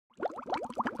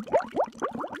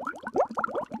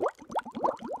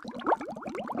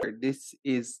here, this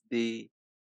is the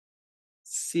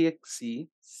CXC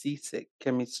CSEC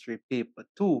Chemistry Paper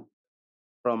 2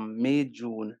 from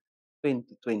May-June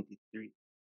 2023.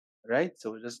 Right,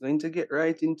 so we're just going to get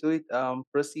right into it.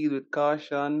 Proceed with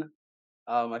caution.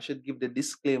 I should give the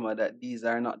disclaimer that these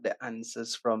are not the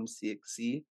answers from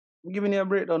CXC. I'm giving you a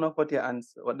breakdown of what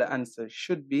the answer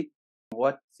should be,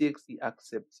 what CXC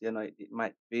accepts. You know, it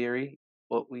might vary,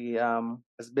 but we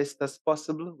as best as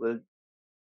possible will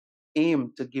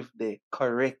aim to give the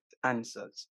correct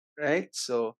answers. Right?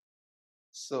 So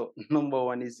number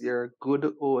one is your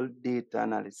good old data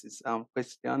analysis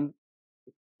question.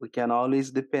 We can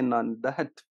always depend on that.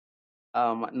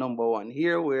 Number one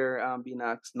here, we're being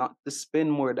asked not to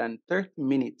spend more than 30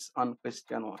 minutes on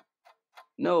question one.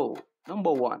 No,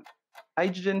 number one,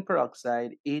 hydrogen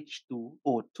peroxide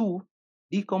H2O2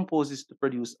 decomposes to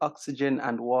produce oxygen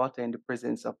and water in the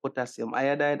presence of potassium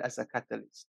iodide as a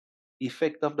catalyst. The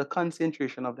effect of the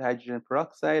concentration of the hydrogen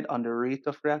peroxide on the rate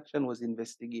of reaction was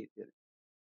investigated.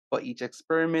 For each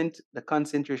experiment, the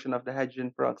concentration of the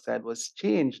hydrogen peroxide was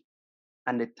changed,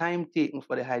 and the time taken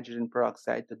for the hydrogen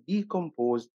peroxide to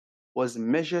decompose was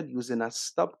measured using a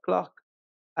stop clock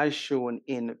as shown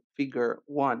in figure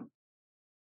 1.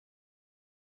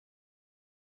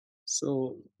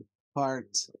 So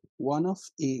part 1 of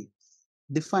A,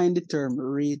 define the term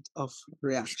rate of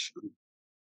reaction.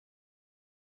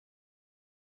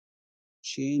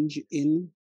 Change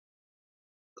in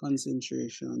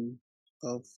concentration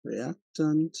of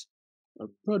reactant or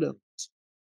product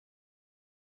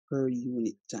per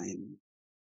unit time.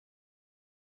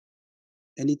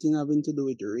 Anything having to do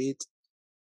with rate,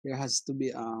 there has to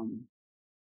be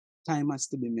time has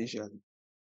to be measured.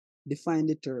 Define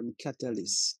the term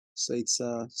catalyst. So it's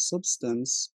a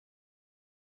substance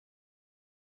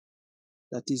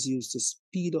that is used to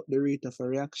speed up the rate of a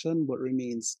reaction but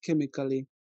remains chemically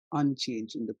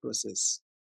unchanged in the process.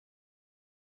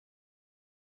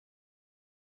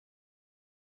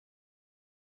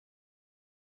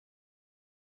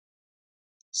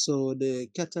 So the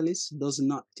catalyst does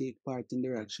not take part in the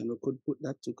reaction. We could put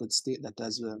that, we could state that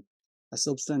as well. A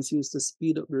substance used to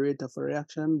speed up the rate of a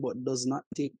reaction but does not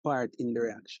take part in the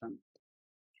reaction.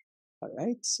 All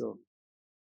right, so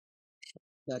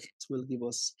that will give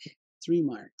us 3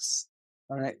 marks.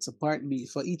 All right, so part B,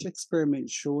 for each experiment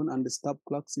shown on the stop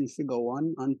clocks in figure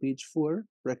 1 on page 4,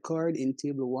 record in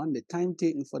table 1 the time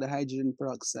taken for the hydrogen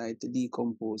peroxide to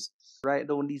decompose. Write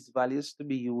down these values to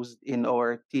be used in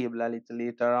our table a little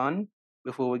later on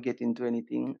before we get into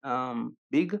anything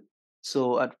big.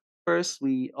 So at first,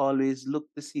 we always look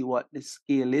to see what the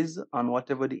scale is on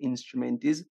whatever the instrument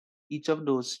is. Each of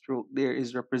those strokes there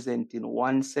is representing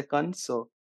 1 second. So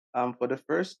for the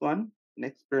first one, in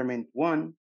experiment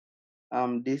 1,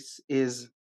 this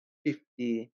is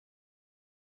 59.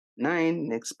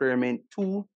 In experiment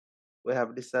 2, we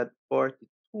have this at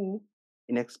 42.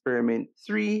 In experiment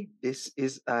 3, this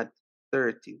is at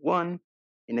 31.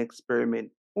 In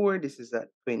experiment 4, this is at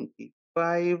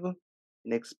 25.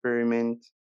 In experiment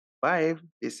 5,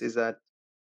 this is at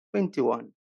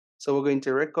 21. So we're going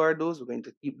to record those. We're going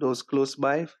to keep those close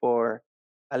by for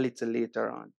a little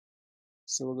later on.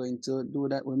 So we're going to do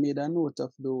that. We made a note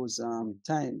of those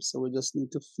times. So we just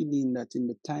need to fill in that in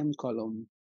the time column.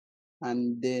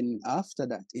 And then after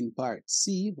that, in part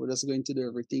C, we're just going to do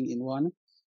everything in one.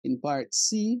 In part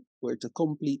C, we're to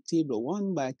complete table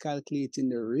 1 by calculating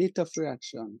the rate of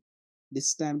reaction.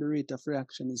 This time the rate of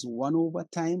reaction is 1 over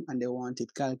time, and they want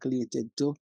it calculated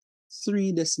to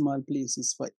 3 decimal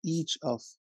places for each of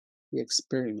the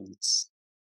experiments.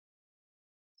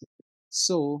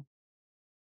 So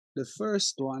the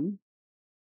first one,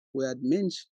 we had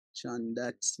mentioned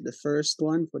that the first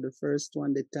one,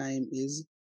 the time is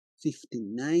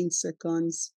 59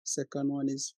 seconds. Second one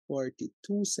is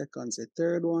 42 seconds. The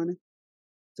third one,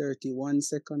 31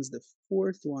 seconds. The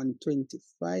fourth one,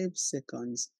 25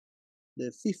 seconds.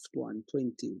 The fifth one,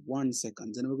 21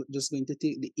 seconds. And we're just going to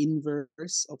take the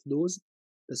inverse of those.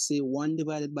 Let's say 1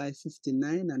 divided by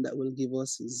 59, and that will give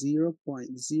us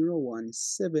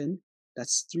 0.017.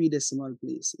 That's 3 decimal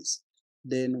places.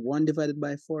 Then 1 divided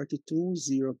by 42,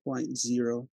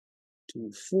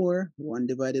 0.024. 1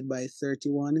 divided by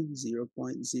 31,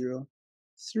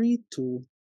 0.032.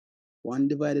 1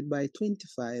 divided by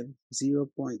 25,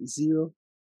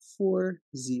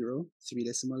 0.040, 3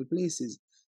 decimal places.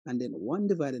 And then 1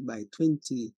 divided by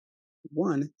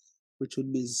 21, which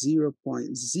would be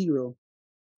 0.048.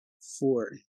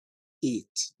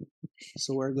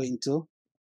 So we're going to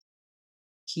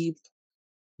keep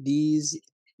these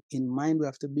in mind. We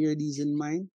have to bear these in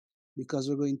mind because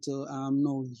we're going to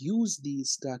now use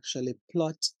these to actually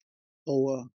plot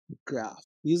our graph.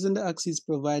 Using the axes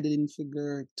provided in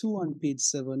figure 2 on page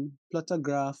 7, plot a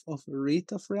graph of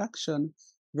rate of reaction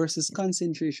versus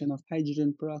concentration of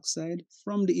hydrogen peroxide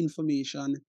from the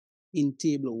information in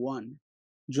table 1.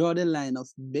 Draw the line of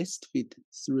best fit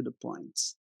through the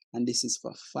points. And this is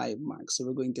for 5 marks. So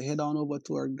we're going to head on over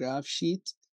to our graph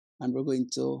sheet and we're going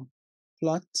to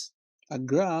plot a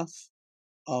graph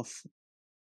of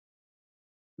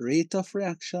rate of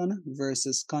reaction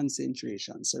versus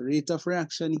concentration. So rate of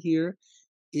reaction here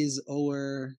is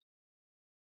our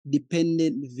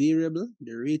dependent variable.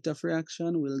 The rate of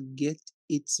reaction will get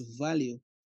its value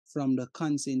from the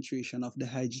concentration of the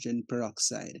hydrogen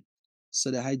peroxide.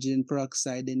 So the hydrogen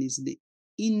peroxide then is the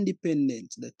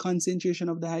independent. The concentration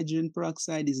of the hydrogen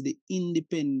peroxide is the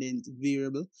independent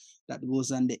variable that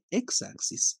goes on the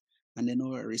x-axis. And then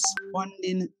our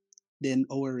responding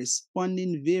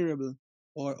variable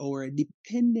or our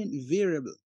dependent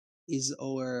variable is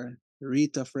our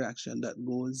rate of reaction that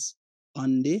goes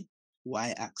on the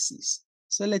y-axis.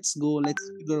 So let's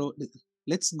figure out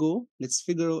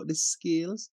the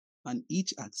scales on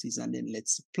each axis, and then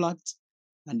let's plot,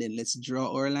 and then let's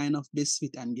draw our line of best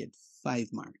fit and get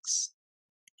 5 marks.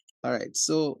 All right,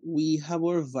 so we have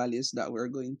our values that we're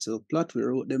going to plot. We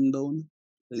wrote them down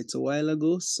a little while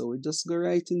ago, so we just go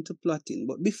right into plotting.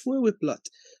 But before we plot,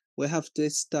 we have to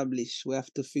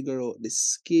figure out the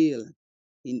scale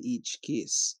in each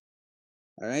case.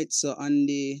 All right, so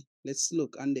let's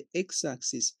look on the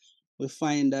x-axis. We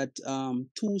find that 2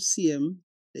 cm,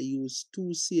 they use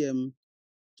 2 cm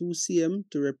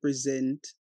to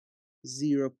represent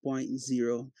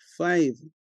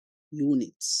 0.05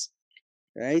 units,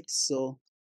 right? So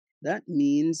that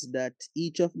means that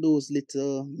each of those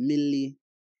millimeter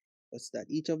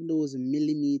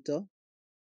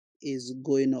is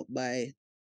going up by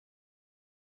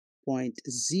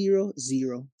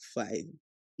 0.005.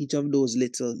 Each of those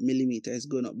little millimeter is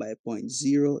going up by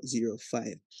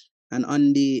 0.005. And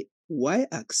on the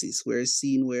y-axis, we're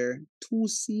seeing where 2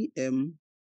 cm,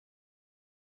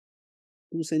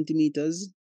 2 centimeters,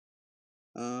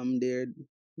 they're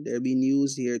being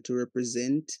used here to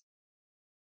represent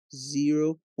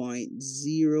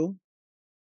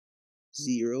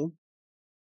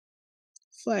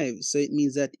 0.005. So it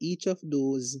means that each of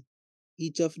those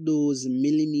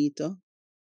millimeter,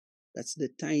 that's the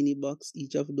tiny box,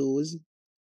 each of those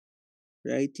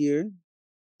right here,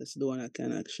 that's the one I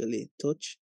can actually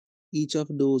touch. Each of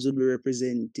those would be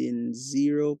representing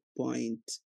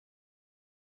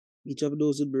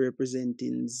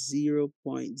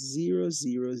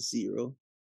 0.005.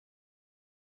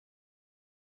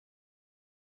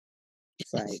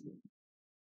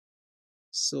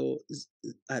 So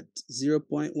at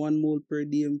 0.1 mole per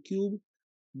dm cube,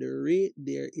 the rate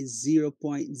there is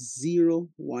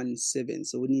 0.017.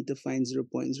 So we need to find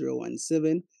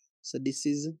 0.017. So this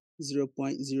is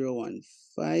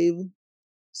 0.015.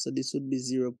 So this would be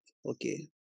 0. Okay,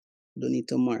 don't need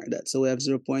to mark that. So we have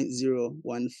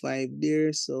 0.015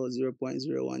 there. So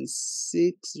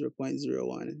 0.016,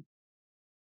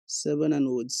 0.017, and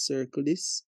we would circle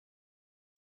this.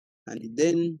 And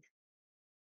then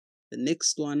the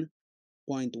next one,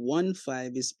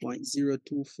 0.15 is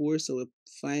 0.024. So we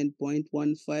find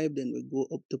 0.15, then we go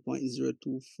up to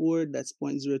 0.024. That's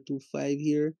 0.025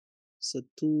 here. So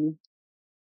two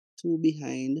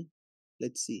behind.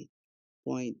 Let's see.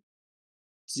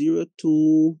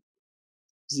 0.02,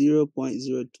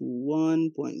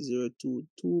 0.021, 0.022,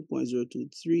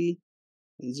 0.023,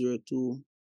 and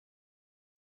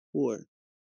 0.024.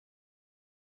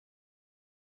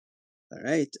 All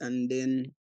right, and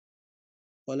then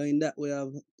following that, we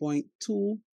have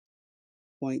 0.2,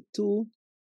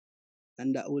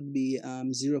 and that would be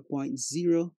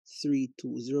 0.032,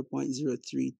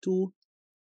 0.032,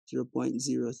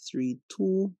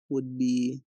 0.032 would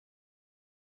be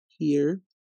here.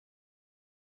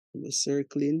 We're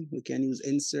circling. We can use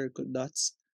encircle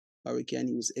dots, or we can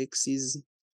use X's.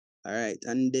 All right,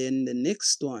 and then the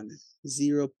next one,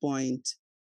 0.25,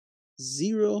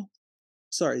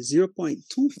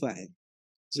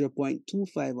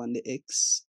 0.25 on the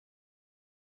X.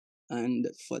 And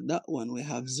for that one, we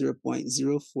have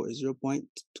 0.04,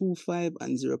 0.25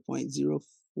 and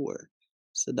 0.04.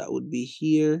 So that would be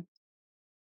here.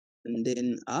 And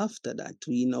then after that,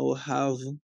 we now have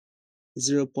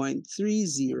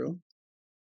 0.30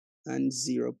 and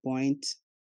 0.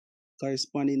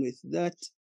 Corresponding with that,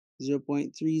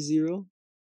 0.30,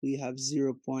 we have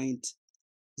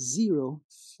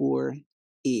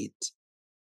 0.048.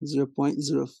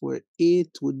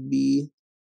 0.048 would be,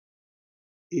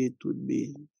 it would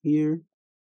be here.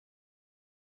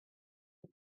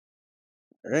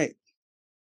 All right.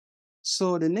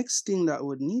 So the next thing that we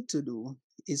would need to do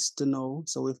is to know,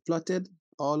 so we've plotted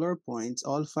all our points,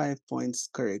 all 5 points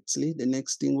correctly. The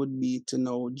next thing would be to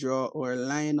now draw our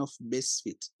line of best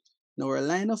fit. Now our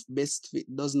line of best fit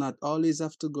does not always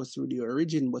have to go through the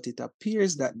origin, but it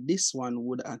appears that this one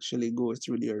would actually go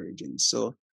through the origin.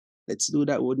 So let's do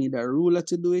that. We'll need a ruler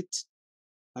to do it.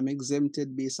 I'm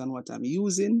exempted based on what I'm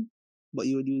using, but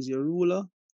you would use your ruler.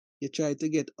 You try to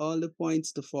get all the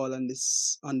points to fall on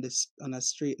a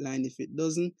straight line. If it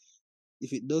doesn't,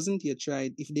 you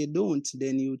try. If they don't,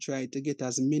 then you try to get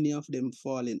as many of them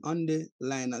falling on the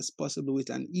line as possible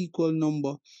with an equal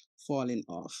number falling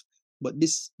off. But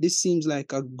this seems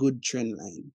like a good trend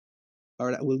line,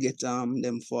 or that will get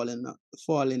them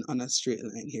falling on a straight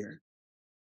line here.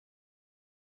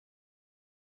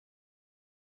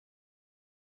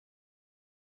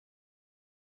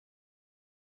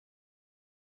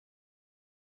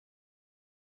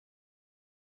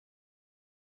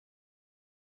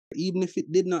 Even if it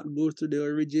did not go to the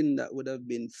origin, that would have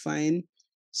been fine.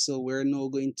 So we're now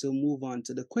going to move on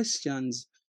to the questions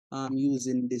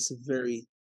using this very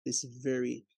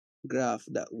graph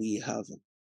that we have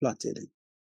plotted.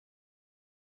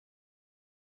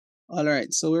 All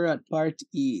right, so we're at part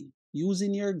E.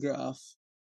 Using your graph,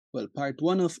 well, part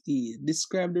 1 of E,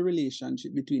 describe the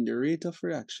relationship between the rate of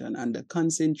reaction and the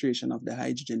concentration of the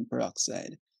hydrogen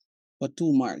peroxide for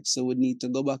 2 marks. So we need to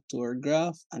go back to our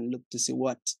graph and look to see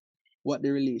what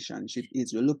the relationship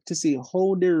is. We look to see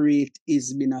how the rate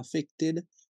is being affected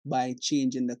by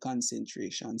changing the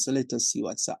concentration. So let us see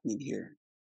what's happening here.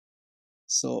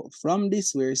 So from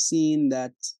this, we're seeing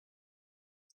that,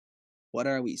 what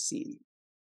are we seeing?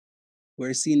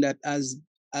 We're seeing that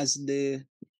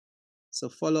so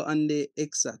follow on the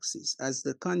x-axis, as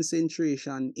the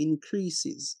concentration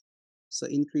increases, so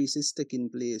increase is taking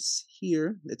place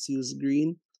here. Let's use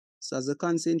green. So as the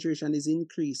concentration is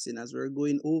increasing, as we're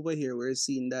going over here, we're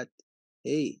seeing that,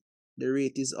 hey, the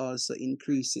rate is also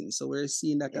increasing. So we're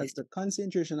seeing that as the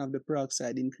concentration of the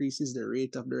peroxide increases, the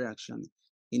rate of the reaction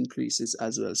increases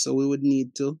as well. So we would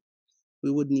need to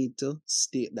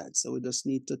state that. So we just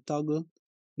need to toggle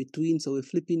between. So we're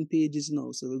flipping pages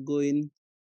now. So we're going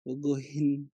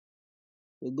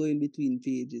between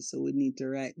pages. So we need to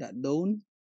write that down.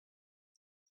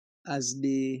 As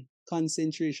the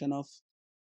concentration of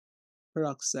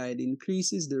peroxide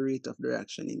increases, the rate of the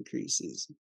reaction increases.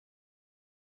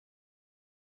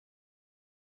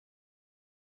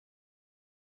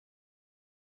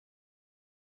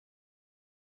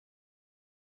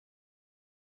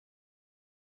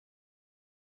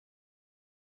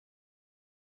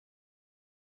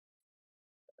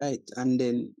 Right, and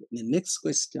then the next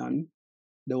question,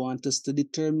 they want us to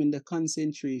determine the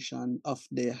concentration of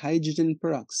the hydrogen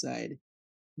peroxide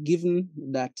given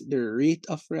that the rate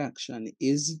of reaction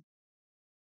is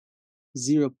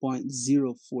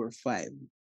 0.045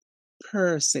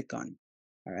 per second.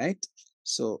 All right,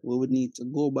 so we would need to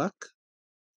go back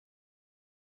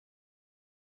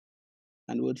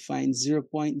and would find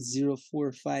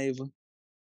 0.045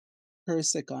 per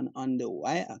second on the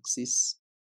y-axis.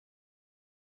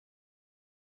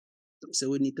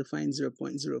 So we need to find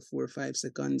 0.045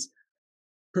 seconds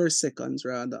per second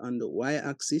rather on the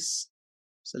y-axis.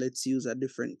 So let's use a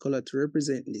different color to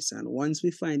represent this. And once we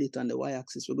find it on the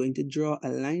y-axis, we're going to draw a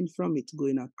line from it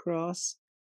going across.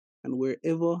 And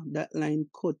wherever that line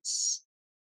cuts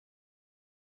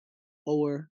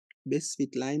our best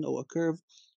fit line, our curve,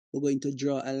 we're going to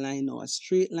draw a line or a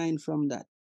straight line from that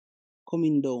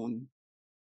coming down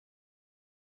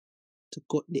to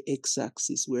cut the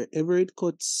x-axis. Wherever it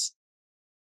cuts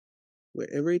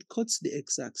the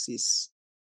x-axis,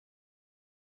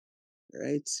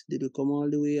 right? Did we come all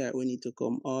the way, or we need to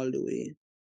come all the way?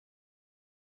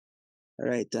 All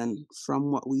right, and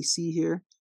from what we see here,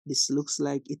 this looks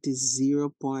like it is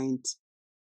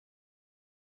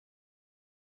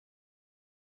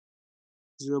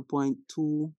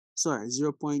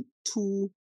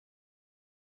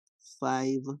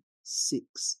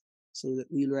so that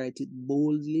we'll write it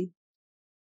boldly.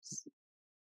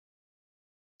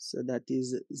 So that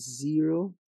is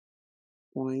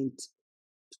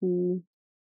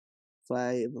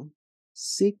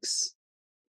 0.256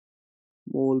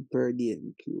 mole per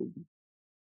dm cube.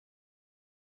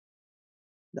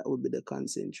 That would be the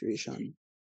concentration.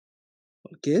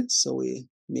 Okay, so we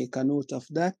make a note of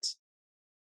that.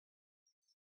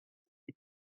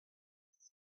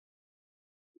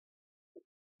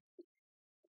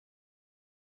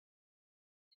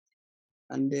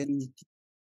 And then,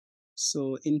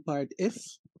 so in part F,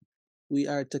 we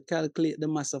are to calculate the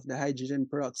mass of the hydrogen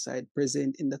peroxide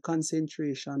present in the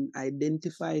concentration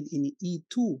identified in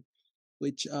E2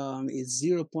 which is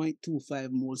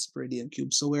 0.25 moles per dm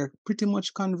cube. So we're pretty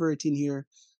much converting here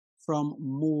from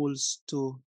moles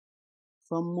to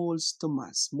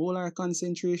mass. Molar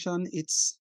concentration,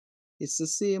 it's the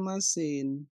same as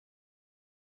saying,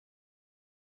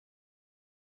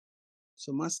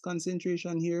 so mass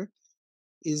concentration here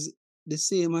is the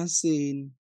same as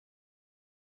saying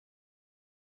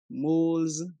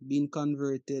moles being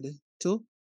converted to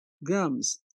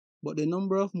grams, but the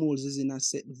number of moles is in a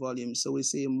set volume. So we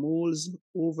say moles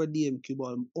over dm cube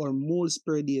or moles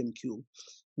per dm cube.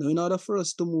 Now, in order for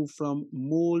us to move from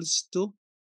moles to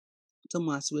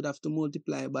mass, we'd have to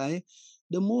multiply by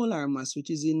the molar mass, which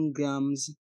is in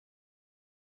grams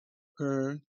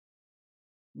per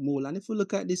mole. And if we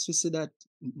look at this, we see that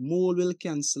mole will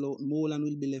cancel out mole and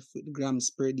we'll be left with grams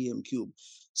per dm cube.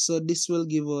 So this will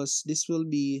give us, this will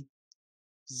be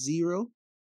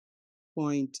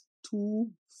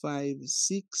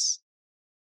 0.256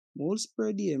 moles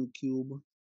per dm cube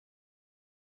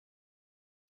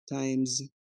times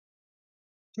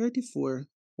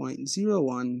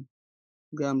 34.01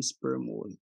 grams per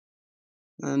mole.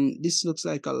 And this looks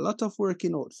like a lot of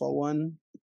working out. For one,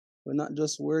 we're not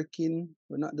just looking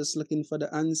for the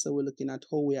answer, we're looking at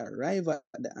how we arrive at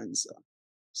the answer.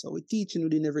 So we're teaching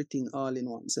within everything all in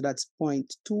one. So that's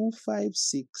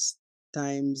 0.256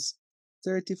 times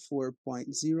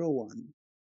 34.01.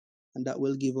 And that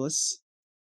will give us,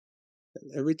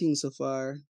 everything so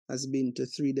far has been to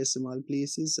 3 decimal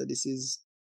places. So this is,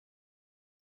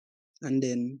 and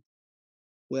then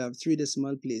we have 3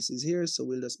 decimal places here. So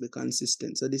we'll just be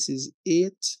consistent. So this is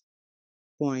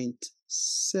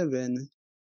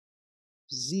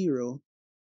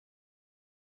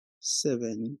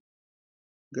 8.707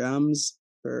 grams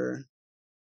per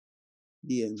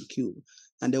dm cube.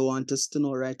 And they want us to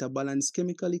now write a balanced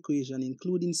chemical equation,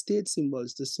 including state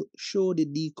symbols, to show the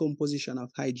decomposition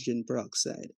of hydrogen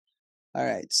peroxide. All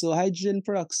right, so hydrogen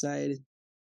peroxide,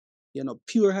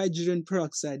 pure hydrogen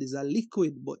peroxide is a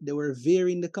liquid, but they were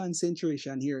varying the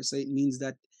concentration here. So it means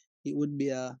that it would be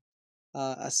a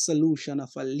solution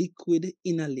of a liquid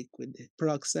in a liquid.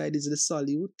 Peroxide is the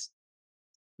solute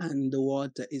and the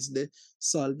water is the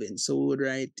solvent. So we would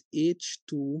write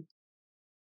H2O2,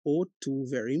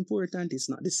 very important. It's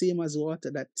not the same as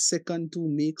water. That second 2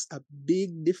 makes a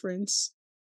big difference.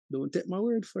 Don't take my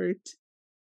word for it.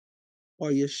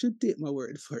 Or you should take my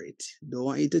word for it. Don't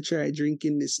want you to try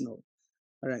drinking this now.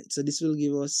 All right, so this will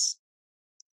give us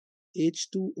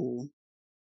H2O,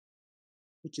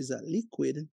 which is a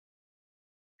liquid,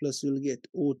 plus we'll get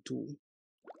O2,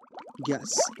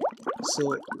 gas.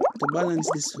 So to balance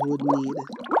this, we would need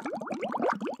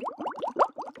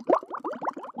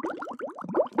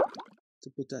to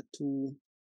put a 2.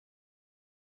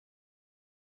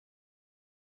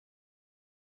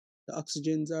 The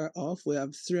oxygens are off. We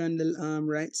have 3 on the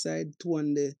right side, 2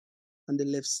 on the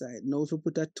left side. Now if we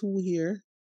put a 2 here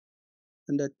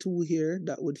and a 2 here,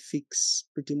 that would fix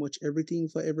pretty much everything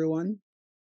for everyone.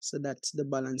 So that's the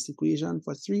balanced equation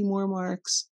for 3 more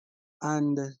marks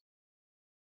and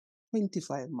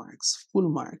 25 marks, full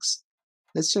marks.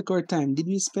 Let's check our time. Did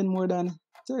we spend more than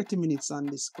 30 minutes on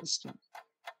this question?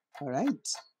 All right.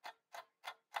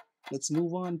 Let's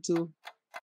move on to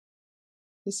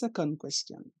the second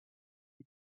question.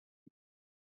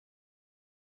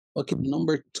 Okay,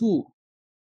 number 2,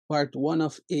 part 1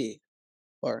 of A.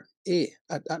 Or A,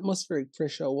 at atmospheric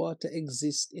pressure, water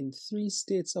exists in 3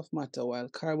 states of matter, while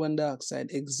carbon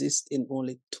dioxide exists in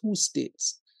only 2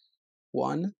 states.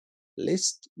 1,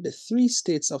 list the 3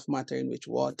 states of matter in which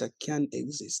water can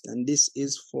exist. And this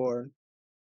is for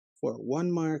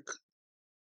 1 mark.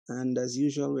 And as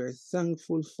usual, we're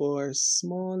thankful for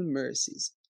small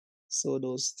mercies. So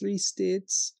those 3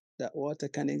 states that water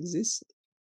can exist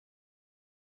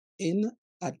in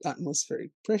at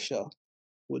atmospheric pressure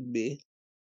would be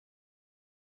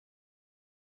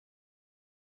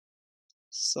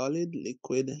solid,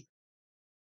 liquid,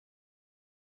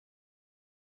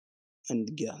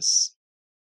 and gas.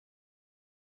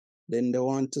 Then they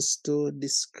want us to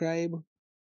describe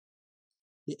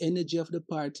the energy of the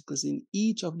particles in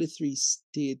each of the 3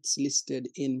 states listed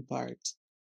in part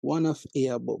 1 of A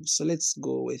above. So let's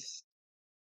go with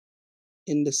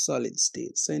in the solid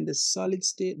state. So in the solid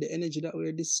state, the energy that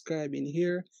we're describing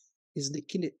here is the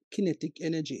kinetic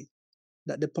energy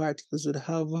that the particles would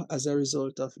have as a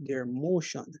result of their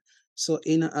motion. So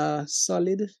in a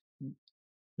solid,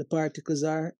 the particles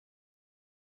are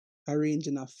arranged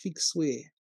in a fixed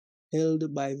way,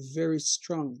 held by very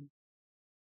strong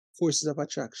forces of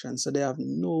attraction. So they have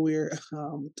nowhere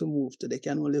to move to. They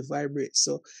can only vibrate.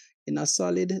 So in a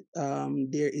solid,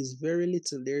 there is very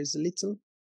little. There is little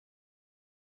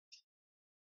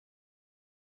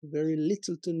very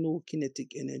little to no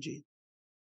kinetic energy.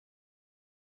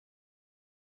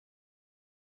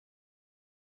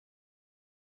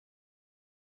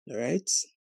 All right.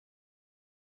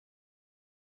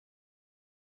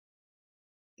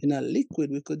 In a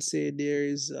liquid, we could say there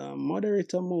is a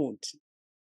moderate amount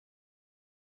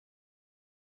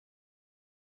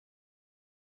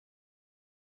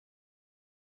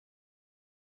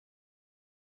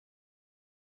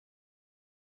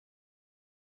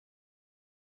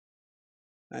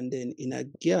and then in a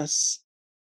gas,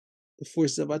 the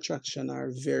forces of attraction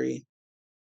are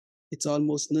it's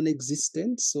almost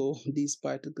non-existent. So these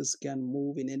particles can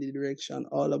move in any direction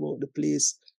all about the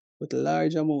place with a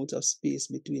large amount of space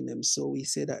between them. So we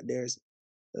say that there's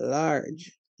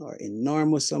large or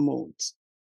enormous amount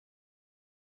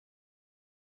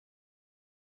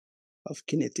of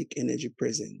kinetic energy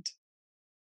present.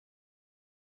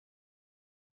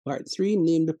 Part 3,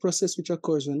 name the process which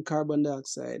occurs when carbon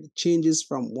dioxide changes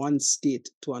from one state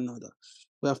to another.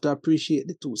 We have to appreciate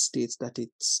the two states that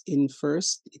it's in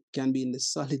first. It can be in the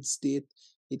solid state,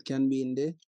 it can be in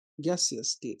the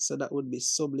gaseous state. So that would be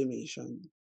sublimation.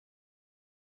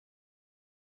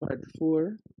 Part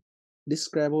 4,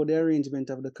 describe how the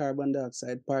arrangement of the carbon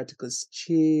dioxide particles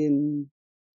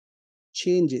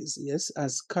changes, yes,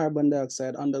 as carbon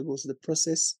dioxide undergoes the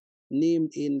process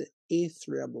named in the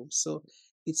A3 above. So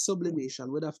it's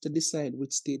sublimation. We'd have to decide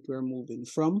which state we're moving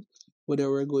from,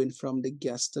 whether we're going from the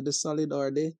gas to the solid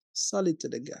or the solid to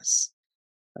the gas.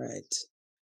 All right.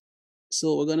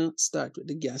 So we're gonna start with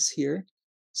the gas here.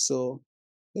 So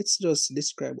let's just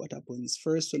describe what happens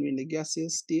first when we're in the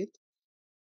gaseous state.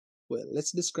 Well,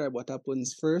 let's describe what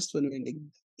happens first when we're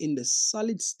in the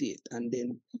solid state, and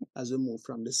then as we move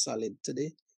from the solid to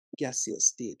the gaseous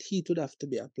state, heat would have to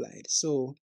be applied.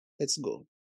 So let's go.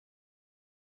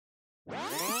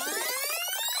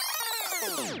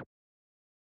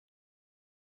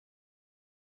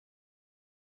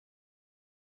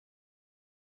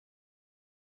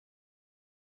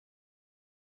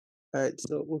 All right,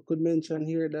 so we could mention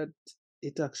here that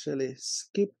it actually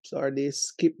skips or they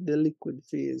skip the liquid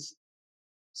phase.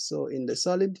 So in the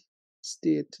solid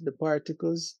state, the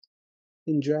particles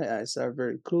in dry ice are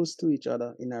very close to each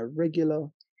other in a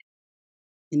regular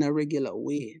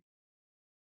way.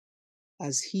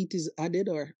 As heat is added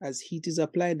or as heat is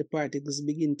applied, the particles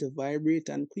begin to vibrate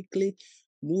and quickly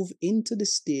move into the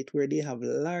state where they have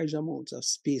large amounts of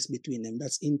space between them.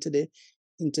 That's into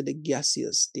the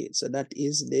gaseous state. So that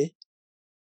is the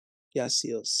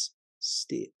gaseous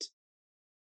state.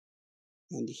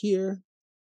 And here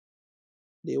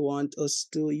they want us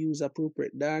to use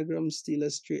appropriate diagrams to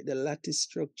illustrate the lattice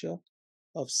structure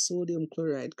of sodium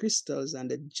chloride crystals and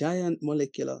the giant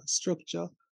molecular structure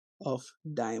of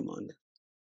diamond.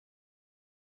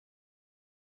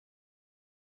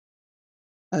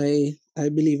 I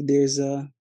believe there's a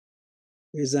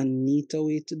neater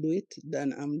way to do it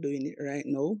than I'm doing it right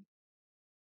now.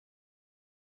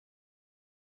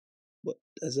 But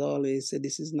as always,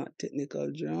 this is not technical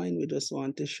drawing. We just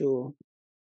want to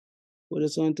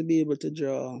be able to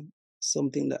draw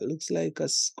something that looks like a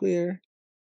square.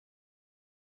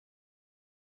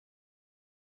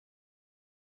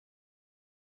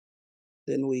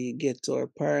 Then we get to our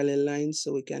parallel lines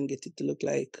so we can get it to look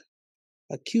like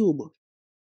a cube.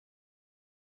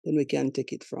 Then we can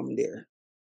take it from there.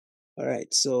 All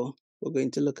right, so we're going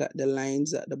to look at the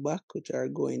lines at the back, which are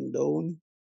going down.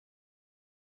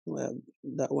 We have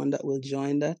that one that will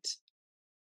join that.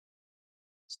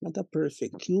 It's not a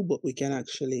perfect cube, but we can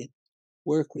actually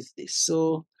work with this.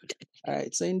 So, all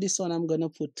right, so in this one, I'm gonna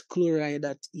put chloride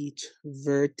at each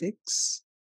vertex,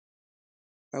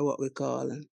 or what we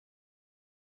call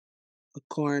a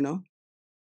corner.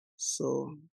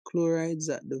 So chlorides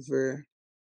at the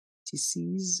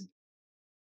vertices.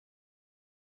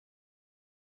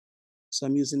 So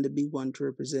I'm using the big one to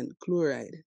represent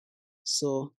chloride.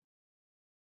 So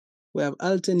we have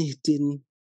alternating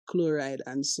chloride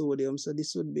and sodium. So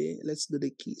this would be, let's do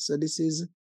the key. So this is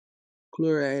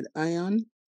chloride ion,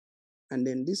 and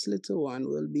then this little one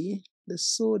will be the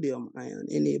sodium ion,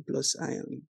 Na plus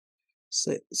ion.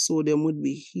 So sodium would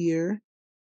be here.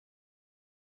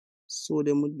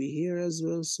 Sodium would be here as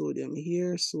well. Sodium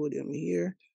here,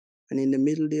 and in the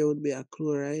middle there would be a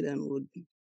chloride, and would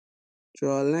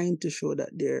draw a line to show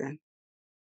that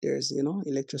there's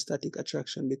electrostatic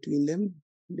attraction between them.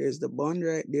 There's the bond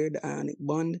right there, the ionic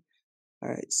bond. All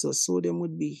right, so sodium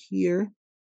would be here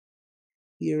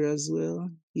as well,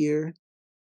 here.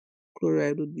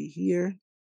 Chloride would be here.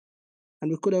 And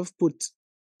we could have put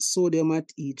sodium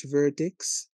at each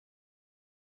vertex.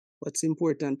 What's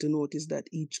important to note is that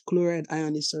each chloride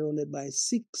ion is surrounded by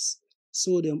 6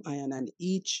 sodium ion, and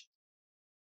each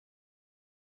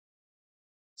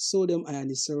sodium ion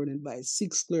is surrounded by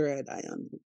 6 chloride ion,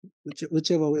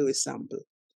 whichever way we sample.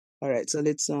 All right, so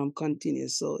let's continue.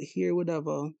 So here we'd have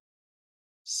a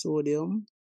sodium,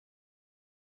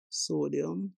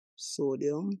 sodium,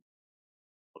 sodium,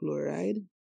 chloride.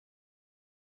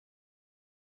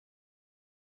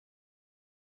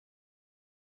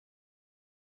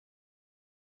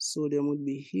 Sodium would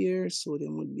be here,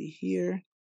 sodium would be here.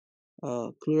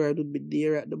 Chloride would be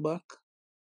there at the back.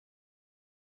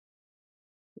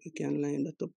 We can line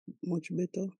that up much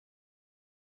better.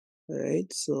 All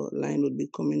right, so line would be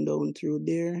coming down through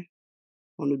there.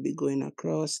 One would be going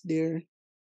across there.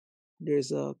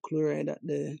 There's a chloride at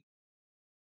that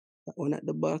one at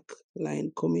the back,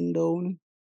 line coming down,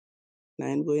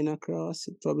 line going across.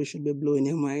 It probably should be blowing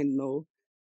your mind now.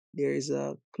 There is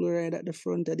a chloride at the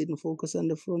front. I didn't focus on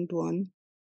the front one.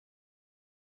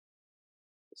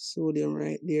 Sodium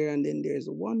right there, and then there's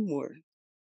one more.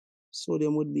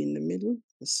 Sodium would be in the middle,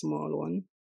 a small one.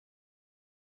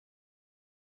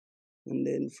 And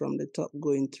then from the top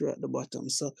going through at the bottom.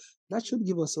 So that should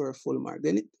give us our full mark.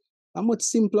 Then a much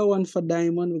simpler one for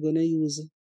diamond, we're going to use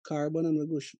carbon, and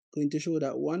we're going to show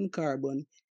that one carbon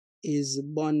is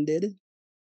bonded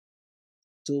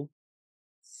to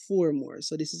 4 more.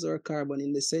 So this is our carbon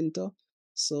in the center.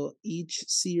 So each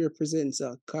C represents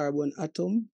a carbon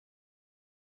atom.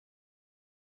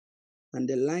 And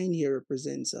the line here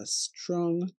represents a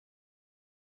strong,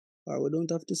 or we don't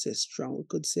have to say strong, we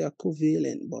could say a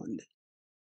covalent bond.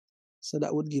 So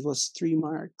that would give us 3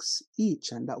 marks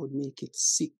each, and that would make it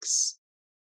 6.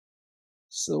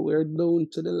 So we're down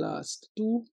to the last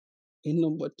 2 in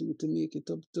number 2 to make it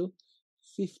up to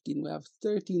 15. We have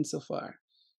 13 so far.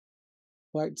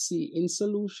 Part C, in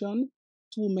solution,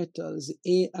 2 metals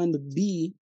A and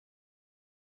B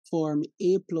form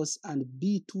A plus and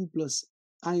B2 plus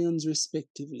ions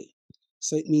respectively.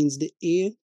 So it means the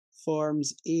A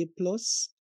forms A plus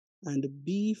and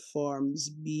B forms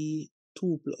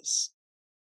B2 plus.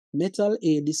 Metal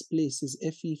A displaces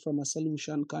Fe from a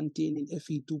solution containing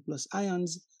Fe2 plus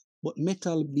ions, but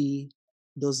metal B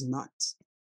does not.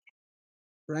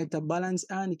 Write a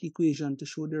balanced ionic equation to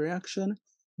show the reaction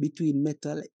between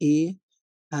metal A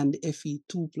and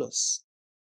Fe2 plus.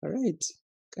 All right,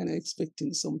 kind of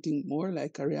expecting something more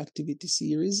like a reactivity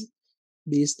series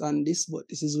based on this, but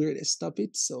this is where they stop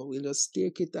it. So we'll just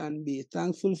take it and be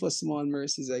thankful for small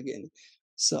mercies again.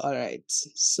 So, all right,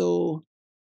 so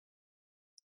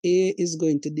A is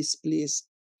going to displace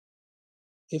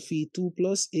Fe2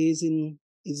 plus. A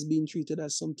is being treated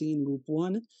as something in group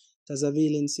 1. It has a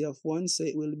valency of 1, so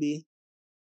it will be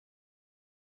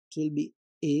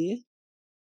A,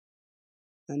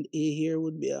 and A here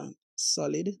would be a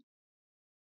solid.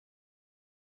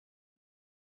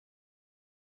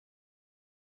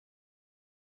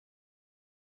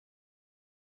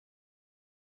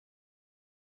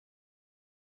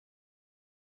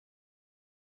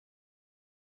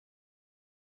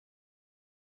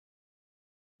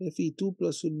 Fe2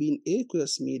 plus would be in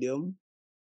aqueous medium,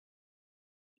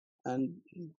 and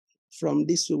from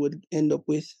this we would end up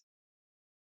with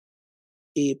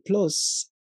A plus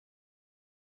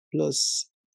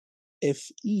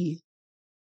Fe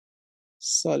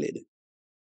solid.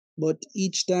 But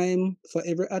each time, for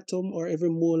every atom or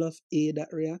every mole of A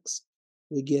that reacts,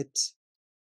 we get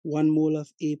 1 mole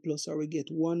of A plus, or we get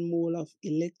 1 mole of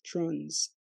electrons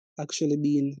actually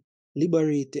being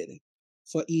liberated.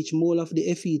 For each mole of the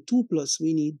Fe2 plus,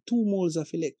 we need 2 moles of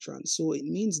electrons. So it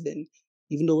means then,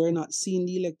 even though we're not seeing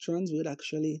the electrons, we'd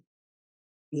actually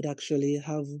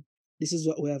have, this is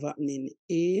what we have happening.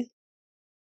 A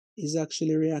is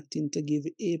actually reacting to give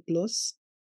A plus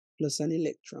an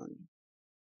electron.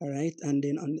 All right, and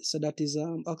then so that is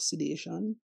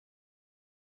oxidation.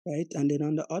 Right, and then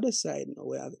on the other side now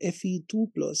we have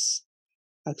Fe2 plus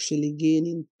actually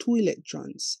gaining 2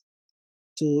 electrons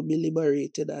to be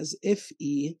liberated as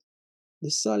Fe, the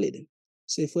solid.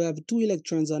 So if we have 2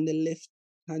 electrons on the left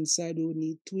hand side, we would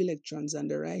need 2 electrons on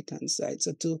the right hand side.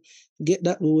 So to get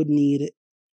that, we would need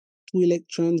 2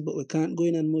 electrons, but we can't go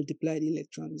in and multiply the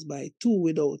electrons by 2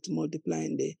 without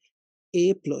multiplying the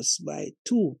A plus by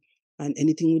 2. And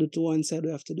anything we do to one side,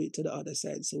 we have to do it to the other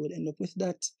side. So we'd end up with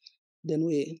that. Then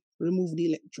we remove the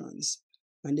electrons,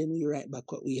 and then we write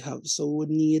back what we have. So we would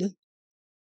need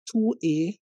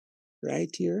 2A right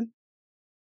here,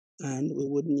 and we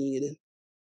would need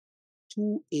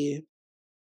 2A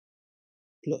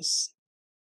plus,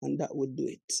 and that would do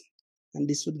it. And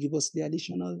this would give us the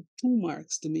additional 2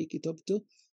 marks to make it up to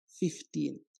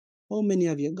 15. How many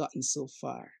have you gotten so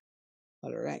far?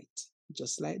 All right,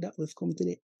 just like that, we've come to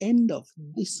the end of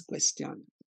this question.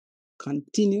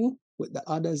 Continue with the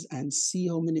others and see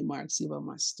how many marks you've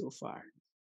amassed so far.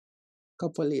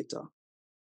 Couple later.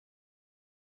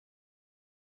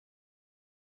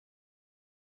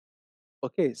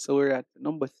 Okay, so we're at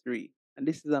number 3, and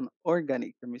this is an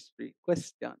organic chemistry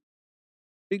question.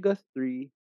 Figure 3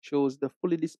 shows the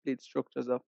fully displayed structures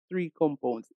of 3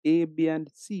 compounds, A, B, and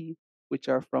C, which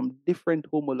are from different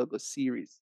homologous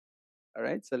series. All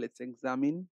right, so let's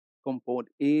examine compound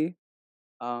A.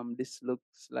 This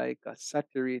looks like a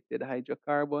saturated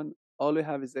hydrocarbon. All we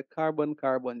have is a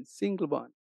carbon-carbon single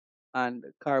bond and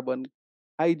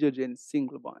carbon-hydrogen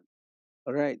single bond.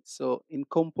 All right, so in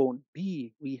compound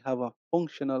B, we have a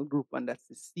functional group, and that's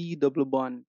the C double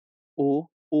bond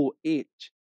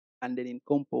OOH. And then in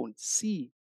compound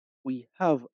C, we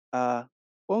have a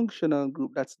functional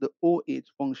group, that's the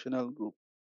OH functional group.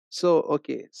 So,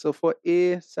 okay, so for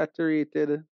A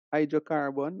saturated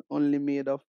hydrocarbon, only made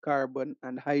of carbon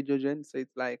and hydrogen, so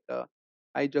it's like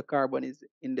hydrocarbon is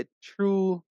in the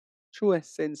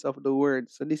truest sense of the word.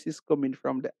 So this is coming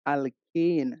from the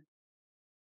alkane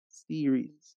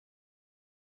series.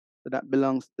 So that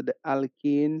belongs to the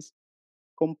alkanes.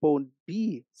 Compound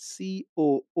B,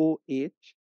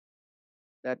 COOH,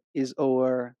 that is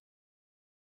our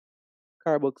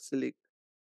carboxylic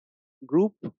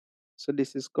group. So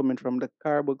this is coming from the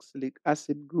carboxylic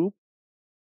acid group,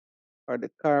 or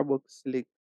the carboxylic,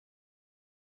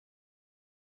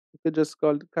 you could just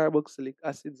call the carboxylic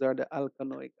acids or the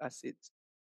alkanoic acids.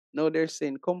 Now they're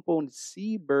saying compound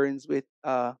C burns with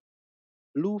a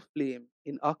blue flame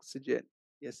in oxygen.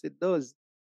 Yes, it does.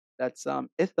 That's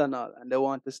ethanol, and they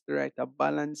want us to write a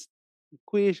balanced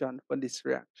equation for this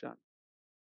reaction.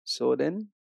 So then,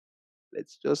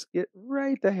 let's just get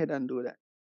right ahead and do that.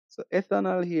 So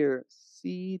ethanol here,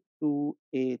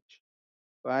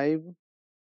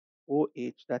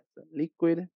 C2H5OH, that's a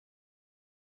liquid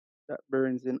that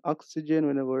burns in oxygen.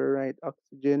 Whenever we write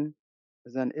oxygen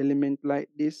as an element like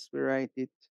this, we write it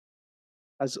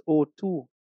as O2.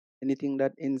 Anything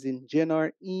that ends in gen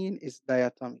or ene is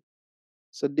diatomic.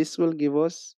 So this will give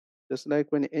us, just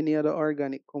like when any other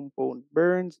organic compound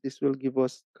burns, this will give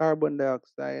us carbon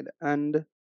dioxide and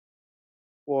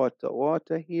water.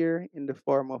 Water here in the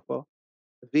form of a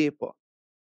vapor.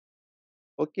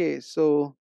 Okay,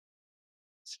 so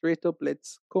straight up,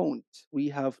 let's count. We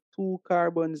have 2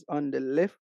 carbons on the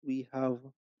left, we have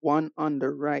 1 on the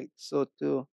right. So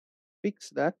to fix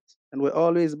that, and we're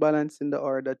always balancing the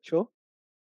order, cho.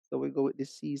 So we go with the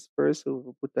C's first. So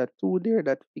we put that 2 there,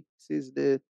 that fixes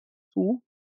the 2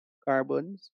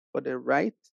 carbons for the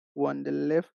right, 2 on the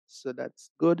left. So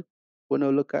that's good. We're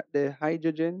going to look at the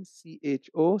hydrogen,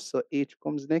 CHO. So H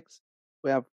comes next. We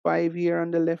have 5 here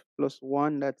on the left plus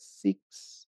 1, that's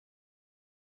 6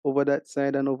 over that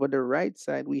side. And over the right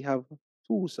side, we have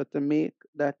 2. So to make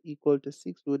that equal to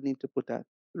 6, we would need to put a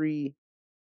 3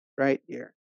 right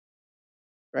there,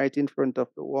 right in front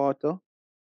of the water.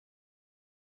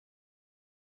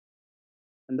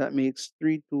 And that makes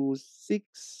 3, 2,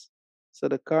 6. So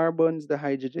the carbons, the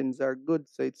hydrogens are good.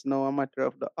 So it's now a matter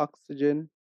of the oxygen.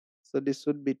 So this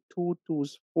would be 2,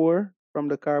 2's 4 from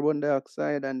the carbon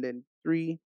dioxide, and then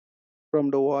 3 from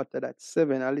the water. That's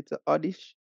 7, a little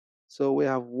oddish. So we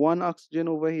have 1 oxygen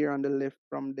over here on the left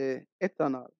from the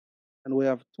ethanol. And we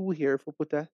have 2 here. If we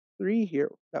put a 3 here,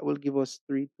 that will give us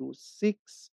 3, 2,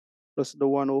 6, plus the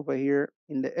 1 over here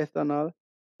in the ethanol.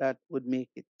 That would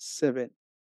make it 7.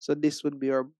 So this would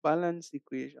be our balanced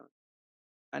equation.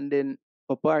 And then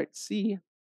for part C,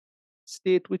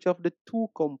 state which of the 2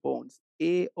 compounds,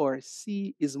 A or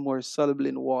C, is more soluble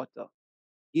in water.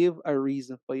 Give a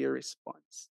reason for your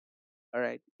response. All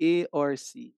right, A or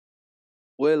C.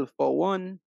 Well, for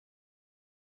one,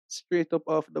 straight up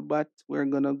off the bat, we're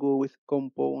going to go with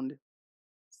compound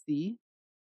C.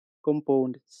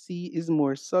 Compound C is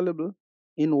more soluble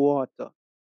in water.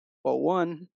 For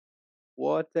one,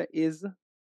 water is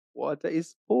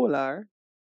polar,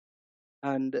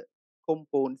 and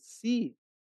compound C,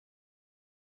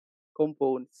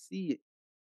 compound C.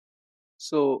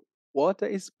 So water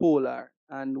is polar,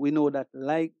 and we know that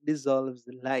like dissolves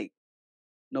like.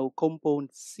 Now compound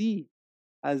C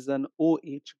has an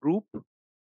OH group.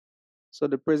 So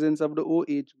the presence of the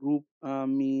OH group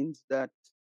means that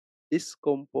this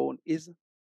compound is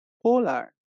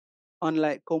polar,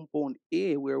 unlike compound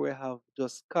A, where we have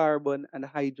just carbon and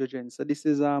hydrogen. So this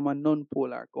is a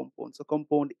non-polar compound. So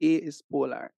compound A is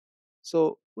polar.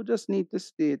 So we just need to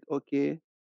state, okay,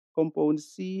 compound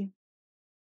C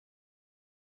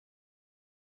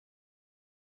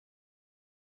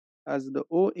has the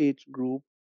OH group,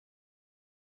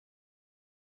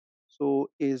 so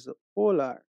is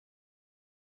polar.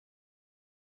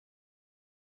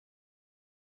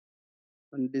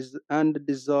 and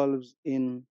dissolves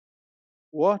in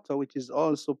water, which is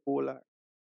also polar.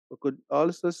 We could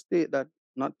also state that,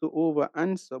 not to over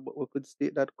answer, but we could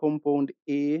state that compound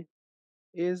A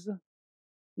is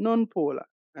nonpolar.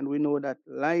 And we know that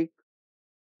like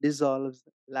dissolves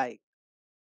like.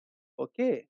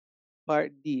 Okay.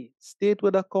 Part D. State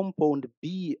whether compound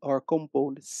B or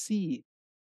compound C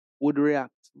would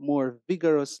react more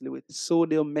vigorously with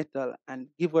sodium metal and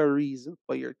give a reason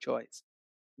for your choice.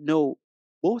 No,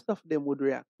 both of them would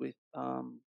react with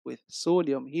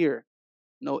sodium here.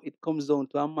 Now it comes down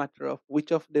to a matter of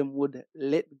which of them would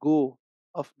let go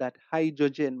of that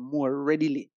hydrogen more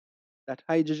readily. That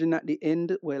hydrogen at the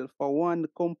end, well, for one,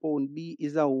 compound B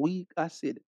is a weak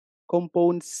acid.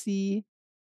 Compound C,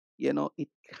 it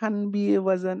can behave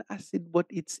as an acid, but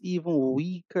it's even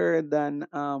weaker than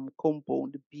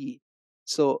compound B.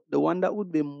 So the one that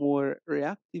would be more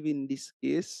reactive in this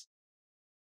case,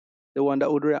 the one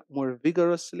that would react more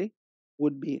vigorously,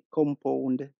 would be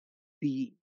compound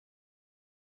B.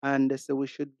 And so we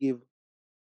should give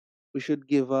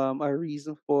a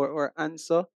reason for our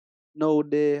answer. Now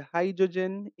the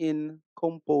hydrogen in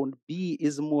compound B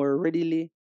is more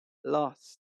readily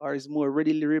lost or is more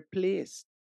readily replaced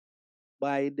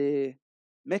by the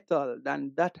metal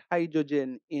than that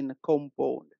hydrogen in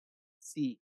compound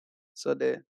C. So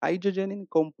the hydrogen in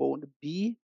compound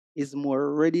B is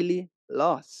more readily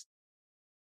lost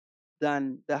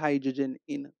than the hydrogen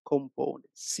in compound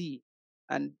C.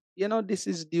 And this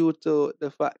is due to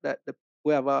the fact that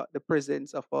we have the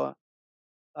presence of a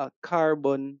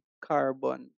carbon,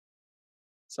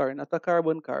 sorry, not a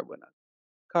carbon, a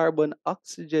carbon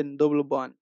oxygen double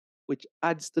bond, which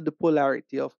adds to the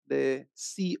polarity of the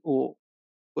CO.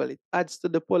 Well, it adds to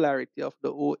the polarity of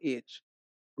the OH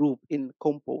group in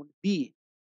compound B.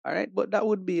 All right, but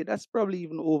that's probably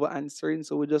even over answering.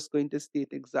 So we're just going to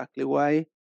state exactly why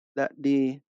that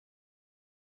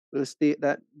we'll state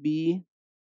that B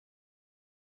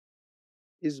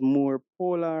is more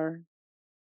polar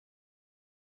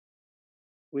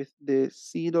with the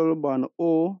C double bond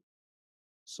O.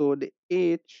 So the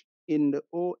H in the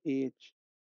OH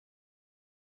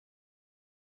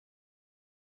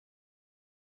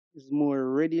is more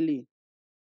readily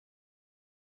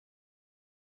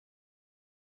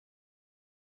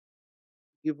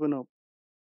given up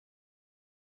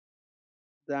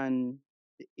than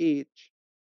the H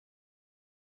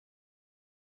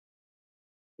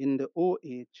in the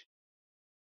OH.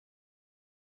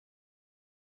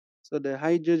 So the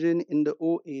hydrogen in the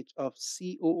OH of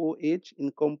COOH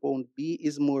in compound B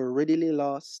is more readily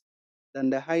lost than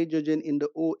the hydrogen in the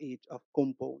OH of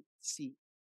compound C.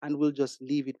 And we'll just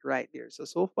leave it right there.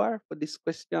 So far for this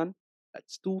question,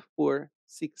 that's 2, 4,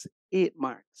 6, 8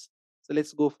 marks. So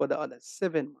let's go for the other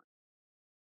 7 marks.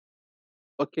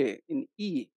 Okay, in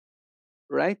E,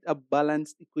 write a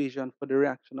balanced equation for the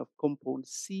reaction of compound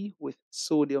C with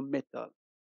sodium metal.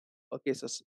 Okay, so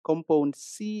compound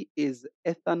C is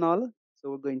ethanol.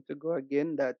 So we're going to go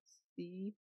again. That's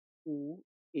C2H5OH.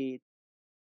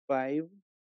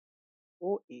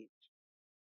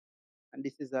 And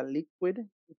this is a liquid,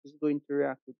 which is going to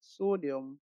react with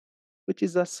sodium, which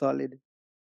is a solid.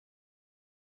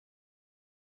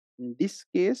 In this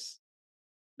case,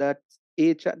 that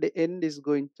H at the end is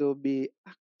going to be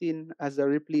acting as a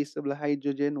replaceable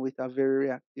hydrogen with a very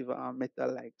reactive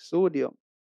metal like sodium.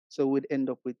 So we'd end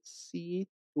up with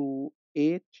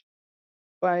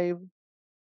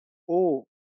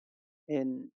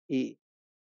C2H5ONA.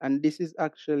 And this is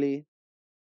actually, you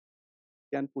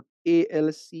can put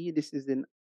ALC. This is in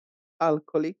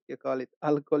alcoholic. You call it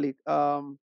alcoholic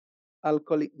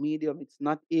medium. It's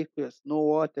not aqueous. No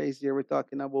water is here. We're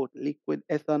talking about liquid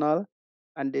ethanol.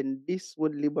 And then this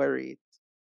would liberate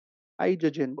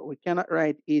hydrogen, but we cannot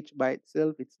write H by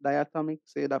itself. It's diatomic,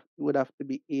 so it would have to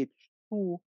be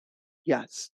H2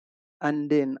 gas. And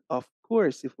then, of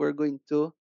course, if we're going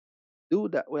to do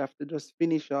that, we have to just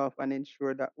finish off and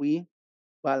ensure that we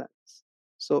balance.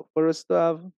 So for us to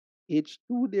have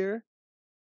H2 there,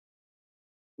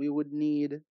 we would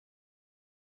need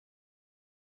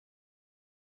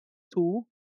 2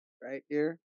 right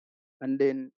there. And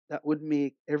then that would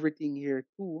make everything here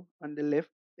 2 on the left,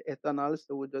 the ethanol.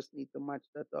 So we just need to match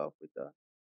that off with a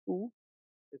 2.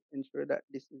 Let's ensure that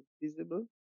this is visible.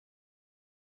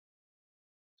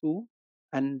 2.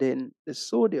 And then the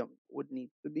sodium would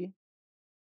need to be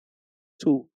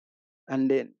 2. And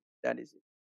then that is it.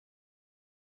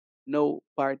 Now,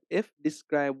 part F,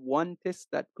 describe one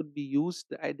test that could be used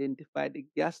to identify the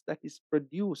gas that is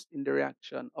produced in the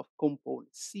reaction of compound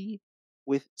C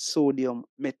with sodium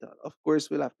metal. Of course,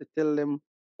 we'll have to tell them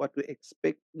what we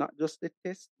expect, not just the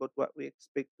test, but what we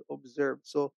expect to observe.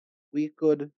 So we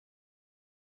could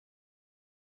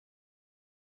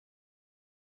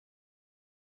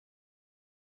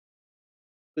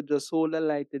just hold a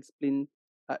lighted splint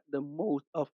at the mouth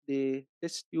of the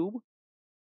test tube,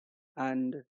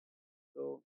 and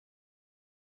so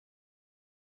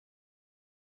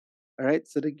all right,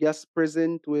 so the gas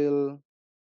present will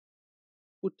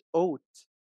put out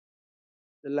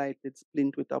the lighted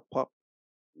splint with a pop.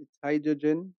 It's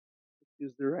hydrogen. Let's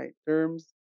use the right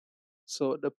terms.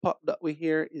 So the pop that we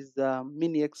hear is a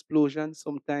mini explosion.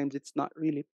 Sometimes it's not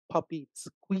really poppy, it's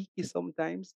squeaky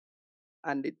sometimes.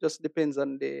 And it just depends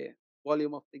on the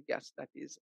volume of the gas that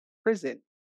is present.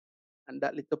 And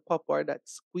that little pop or that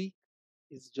squeak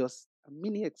is just a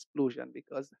mini explosion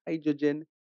because hydrogen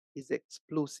is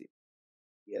explosive.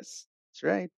 Yes, that's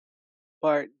right.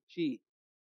 Part G.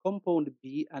 Compound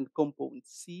B and compound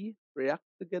C react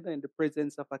together in the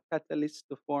presence of a catalyst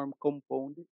to form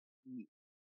compound E.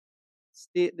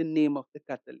 State the name of the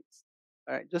catalyst.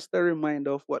 All right, just a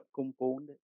reminder of what compound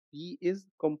B is.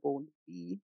 Compound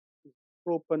B is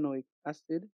propanoic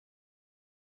acid.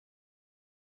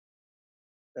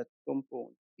 That's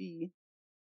compound B.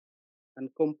 And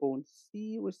compound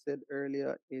C, we said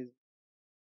earlier, is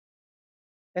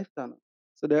ethanol.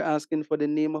 So they're asking for the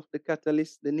name of the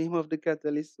catalyst. The name of the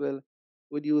catalyst, well,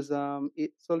 would use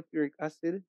sulfuric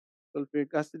acid.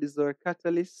 Sulfuric acid is our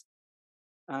catalyst,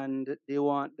 and they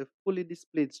want the fully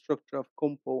displayed structure of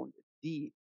compound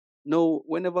D. Now,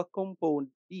 whenever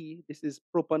compound D, this is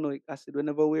propanoic acid,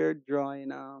 whenever we're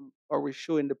drawing or we're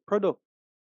showing the product,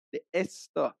 the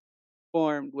ester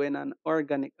formed when an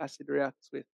organic acid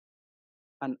reacts with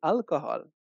an alcohol,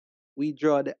 we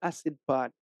draw the acid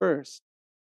part first.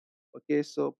 Okay,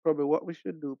 so probably what we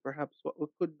should do, perhaps what we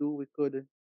could do, we could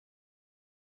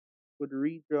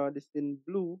redraw this in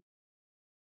blue.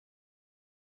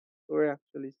 So we're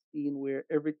actually seeing where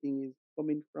everything is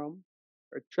coming from.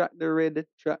 Or track the red,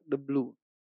 track the blue.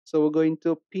 So we're going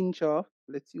to pinch off.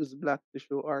 Let's use black to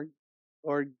show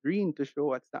or green to show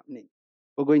what's happening.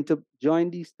 We're going to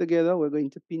join these together. We're going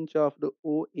to pinch off the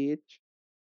OH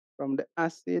from the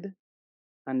acid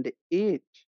and the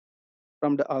H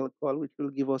from the alcohol, which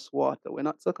will give us water. We're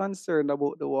not so concerned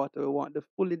about the water. We want the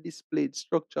fully displayed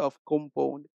structure of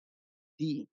compound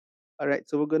D. All right,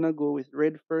 so we're going to go with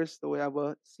red first. So we have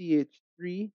a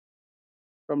CH3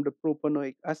 from the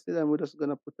propanoic acid, and we're just going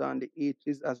to put on the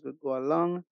H's as we go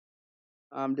along.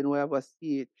 Then we have a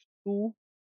CH2.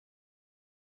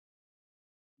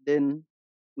 Then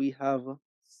we have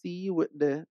C with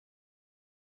the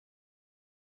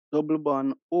double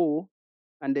bond O.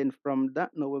 And then from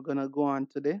that, now we're going to go on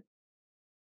to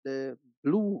the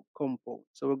blue compound.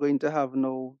 So we're going to have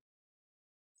now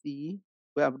C.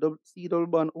 We have C double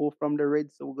bond O from the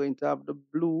red. So we're going to have the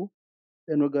blue.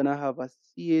 Then we're going to have a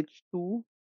CH2.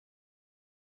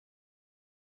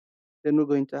 Then we're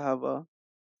going to have a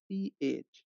CH3.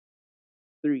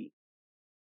 They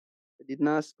didn't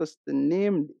ask us to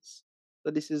name this.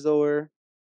 So this is our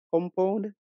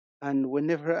compound. And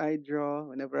whenever I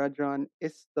draw an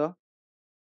ester,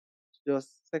 it's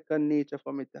just second nature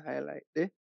for me to highlight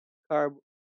the carb,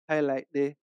 highlight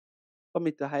the for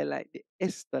me to highlight the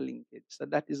ester linkage. So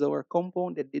that is our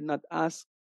compound. They did not ask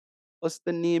us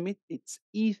to name it. It's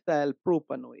ethyl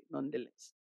propanoid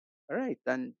nonetheless. All right,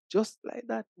 and just like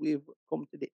that, we've come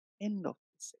to the end of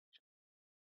the section.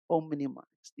 How many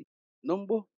marks?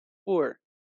 Number 4.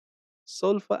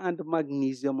 Sulfur and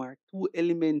magnesium are two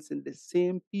elements in the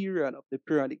same period of the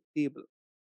periodic table.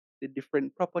 The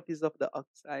different properties of the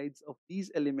oxides of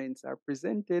these elements are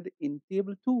presented in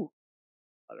table 2.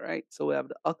 All right, so we have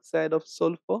the oxide of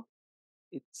sulfur.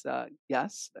 It's a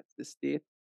gas, that's the state.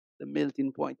 The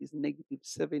melting point is negative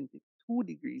 72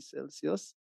 degrees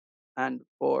Celsius. And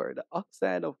for the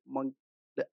oxide of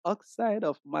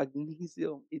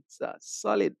magnesium, it's a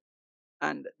solid,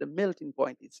 and the melting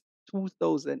point is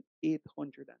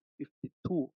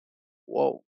 2,852.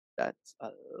 Wow, that's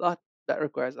a lot. That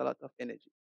requires a lot of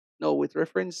energy. Now, with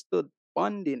reference to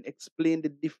bonding, explain the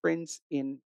difference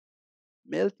in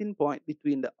melting point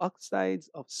between the oxides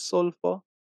of sulfur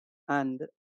and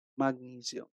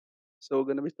magnesium. So we're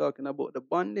going to be talking about the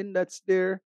bonding that's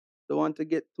there. Don't want to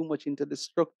get too much into the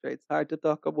structure. It's hard to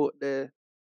talk about the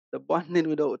bonding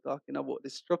without talking about the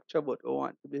structure, but we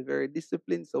want to be very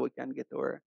disciplined so we can get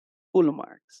our full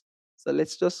marks. So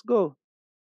let's just go.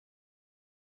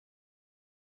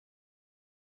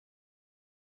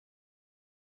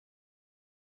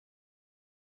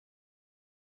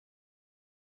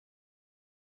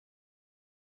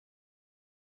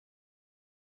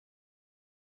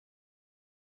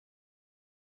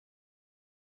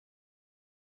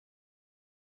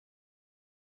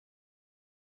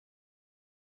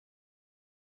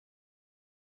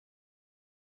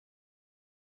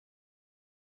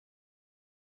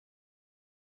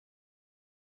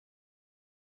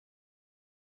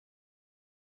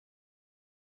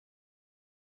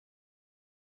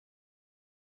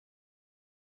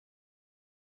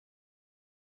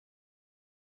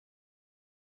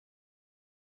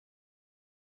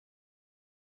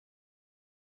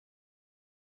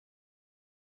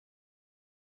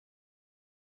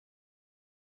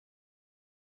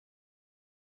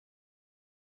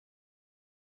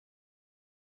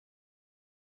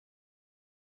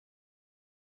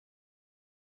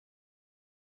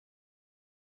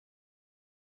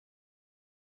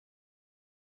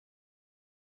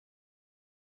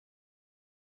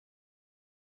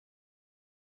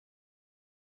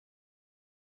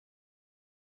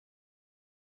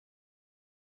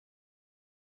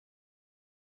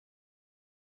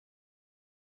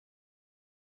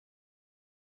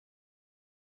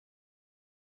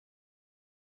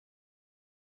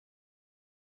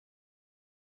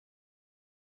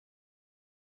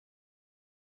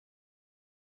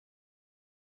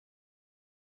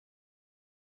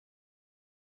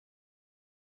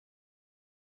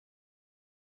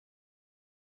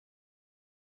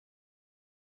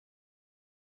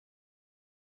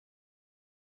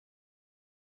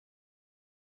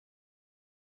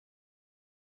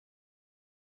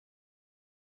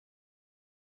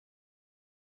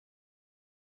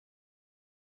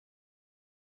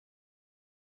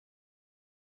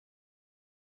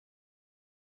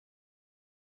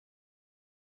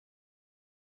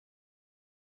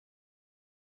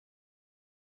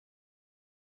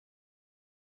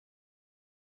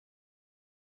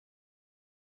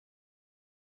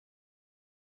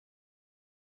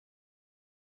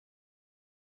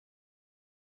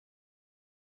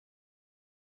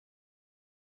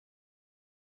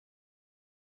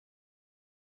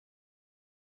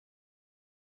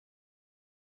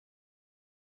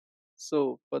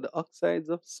 So for the oxides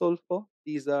of sulfur,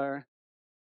 these are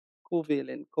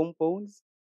covalent compounds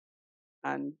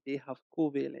and they have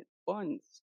covalent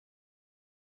bonds.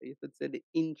 You could say the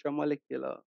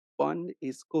intramolecular bond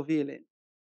is covalent.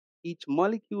 Each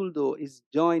molecule, though, is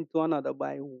joined to another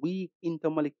by weak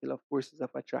intermolecular forces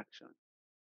of attraction.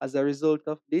 As a result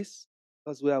of this,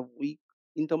 because we have weak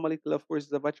intermolecular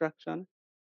forces of attraction,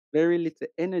 very little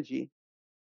energy,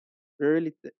 very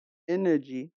little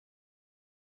energy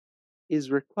is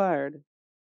required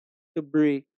to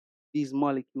break these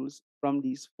molecules from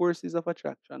these forces of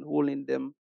attraction, holding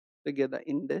them together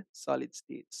in the solid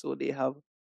state. So they have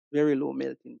very low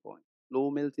melting point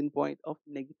of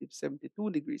negative 72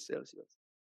 degrees Celsius.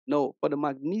 Now, for the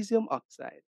magnesium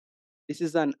oxide, this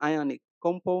is an ionic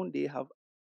compound. They have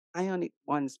ionic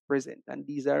bonds present, and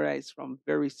these arise from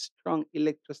very strong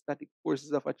electrostatic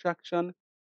forces of attraction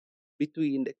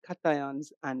between the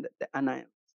cations and the anions.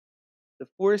 The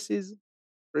forces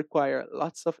require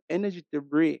lots of energy to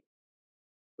break,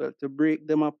 well, to break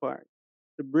them apart,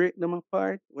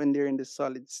 when they're in the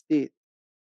solid state.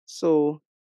 So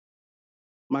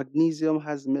magnesium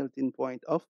has melting point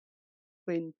of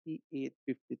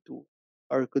 2852,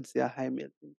 or we could say a high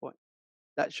melting point.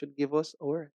 That should give us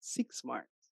our 6 marks.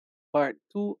 Part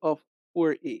 2 of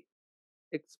 4A.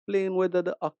 Explain whether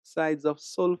the oxides of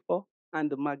sulfur and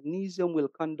the magnesium will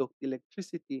conduct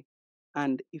electricity,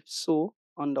 and if so,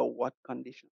 under what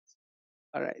conditions.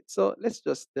 All right, so let's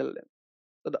just tell them.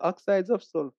 So the oxides of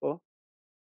sulfur,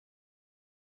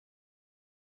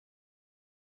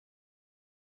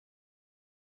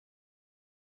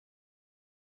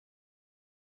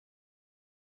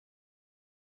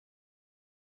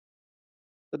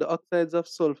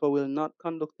 will not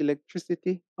conduct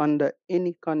electricity under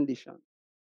any condition.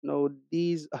 Now,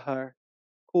 these are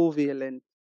covalent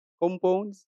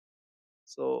compounds,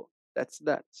 so that's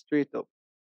that straight up.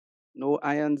 No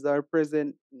ions are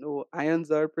present,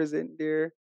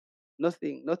 there.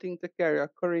 Nothing to carry a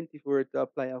current if we were to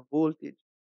apply a voltage.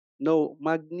 No,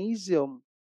 magnesium,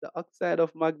 the oxide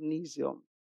of magnesium.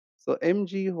 So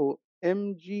MgO.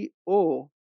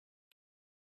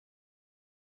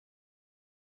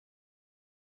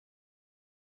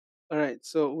 All right,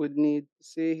 so we'd need to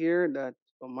say here that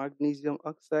for magnesium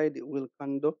oxide, it will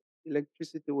conduct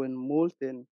electricity when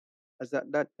molten, as at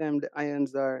that time the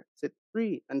ions are set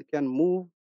free and can move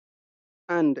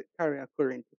and carry a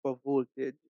current if a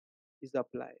voltage is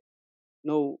applied.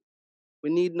 Now, we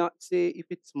need not say if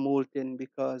it's molten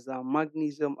because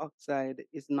magnesium oxide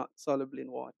is not soluble in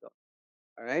water.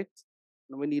 All right?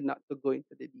 And we need not to go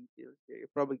into the details here. You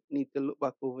probably need to look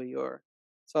back over your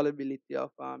solubility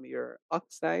of your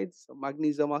oxides. So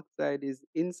magnesium oxide is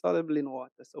insoluble in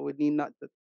water. So we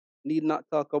need not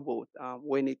talk about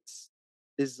when it's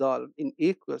dissolved in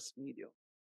aqueous medium.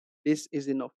 This is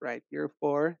enough right here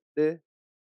for the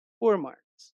 4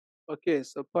 marks. Okay,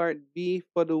 so part B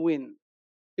for the win.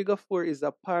 Figure 4 is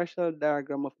a partial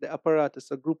diagram of the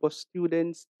apparatus a group of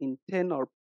students intend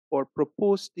or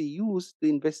propose to use to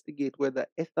investigate whether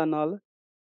ethanol,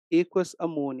 aqueous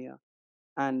ammonia,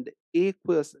 and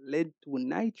aqueous lead 2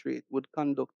 nitrate would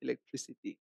conduct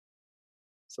electricity.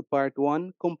 So part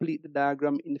 1, complete the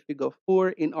diagram in figure 4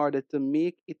 in order to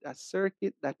make it a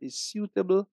circuit that is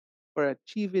suitable for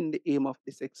achieving the aim of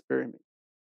this experiment.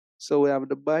 So we have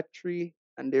the battery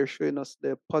and they're showing us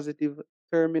the positive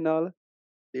terminal.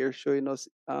 They're showing us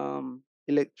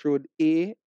electrode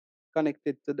A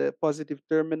connected to the positive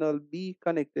terminal, B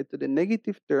connected to the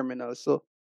negative terminal. So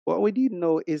what we need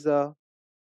now is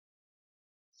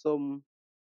some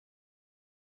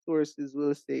sources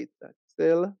will say it's a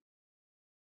cell,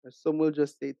 or some will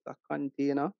just say it's a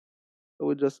container. So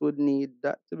we just would need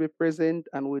that to be present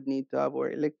and would need to have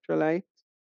our electrolyte.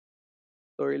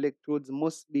 So our electrodes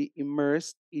must be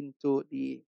immersed into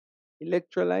the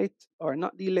electrolyte, or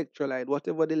not the electrolyte,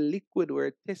 whatever the liquid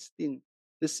we're testing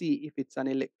to see if it's an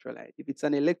electrolyte. If it's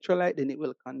an electrolyte, then it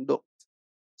will conduct.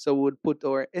 So we would put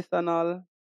our ethanol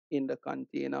in the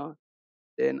container,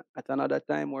 then at another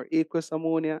time our aqueous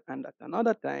ammonia, and at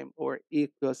another time our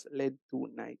aqueous lead 2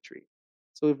 nitrate.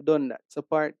 So we've done that. So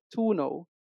part 2 now,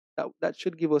 that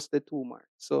should give us the 2 marks.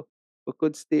 So we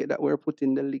could state that we're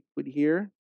putting the liquid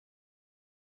here,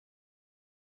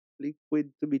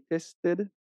 liquid to be tested.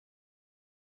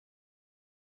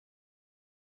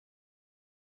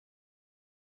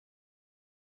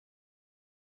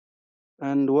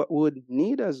 And what would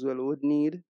need as well, would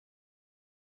need,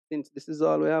 since this is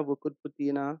all we have, we could put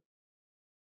in a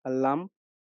lamp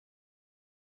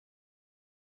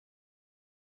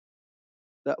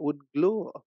that would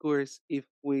glow, of course, if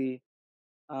we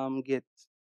get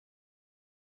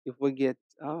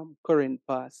current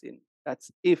passing.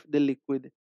 That's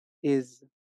is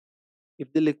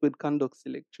if the liquid conducts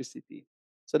electricity.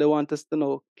 So they want us to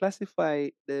now classify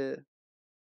the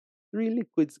three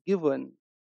liquids given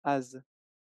as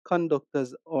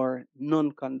conductors or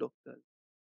non-conductors.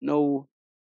 Now,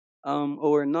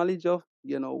 our knowledge of,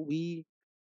 weak,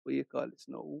 what you call this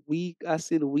now, weak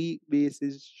acid, weak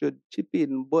bases should chip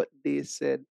in, but they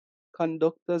said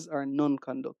conductors are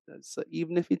non-conductors. So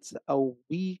even if it's a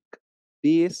weak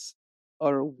base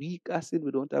or a weak acid,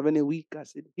 we don't have any weak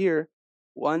acid here.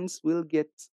 Once we'll get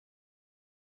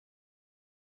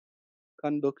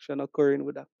conduction occurring,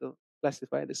 we'd have to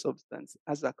classify the substance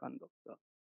as a conductor.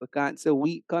 We can't say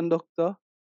weak conductor,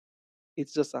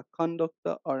 it's just a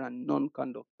conductor or a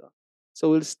non-conductor. So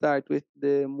we'll start with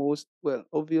the most,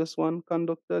 obvious one,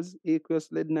 conductors.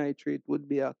 Aqueous lead nitrate would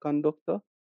be a conductor.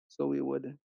 So we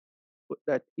would put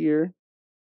that here.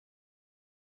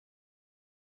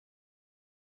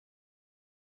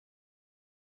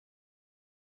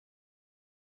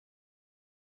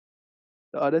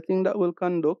 The other thing that will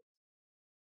conduct,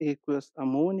 aqueous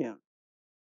ammonia.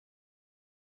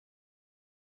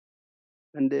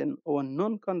 And then our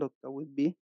non-conductor would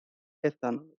be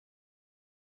ethanol.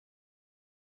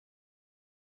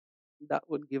 That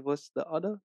would give us the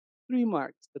other 3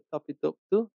 marks to top it up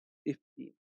to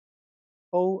 15.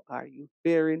 How are you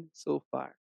faring so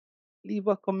far? Leave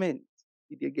a comment.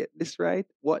 Did you get this right?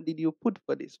 What did you put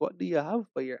for this? What do you have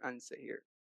for your answer here?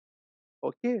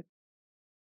 Okay.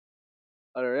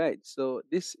 All right. So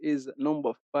this is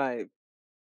number 5,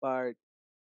 part,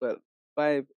 well,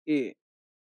 5A.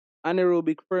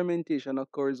 Anaerobic fermentation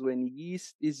occurs when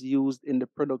yeast is used in the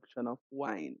production of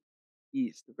wine.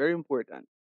 Yeast, very important.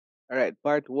 All right,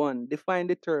 part 1. Define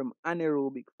the term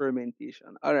anaerobic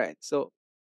fermentation. All right, so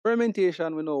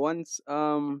fermentation, we know once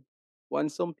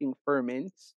something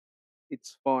ferments,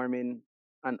 it's forming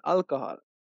an alcohol.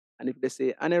 And if they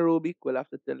say anaerobic, we'll have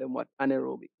to tell them what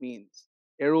anaerobic means.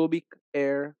 Aerobic,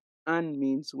 air, and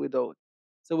means without.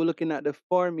 So we're looking at the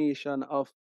formation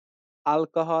of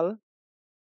alcohol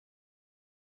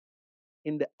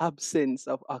in the absence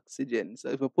of oxygen. So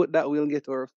if we put that, we'll get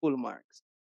our full marks.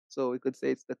 So we could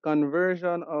say it's the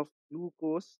conversion of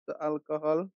glucose to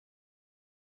alcohol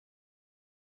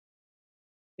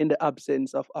in the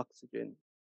absence of oxygen.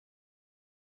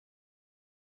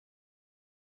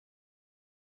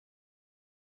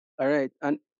 All right,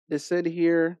 and they said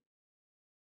here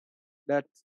that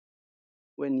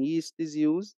when yeast is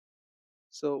used,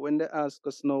 so when they ask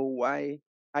us now why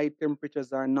high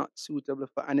temperatures are not suitable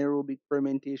for anaerobic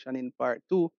fermentation in part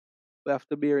 2, we have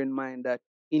to bear in mind that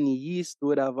in yeast we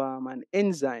would have an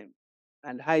enzyme,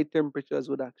 and high temperatures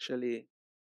would actually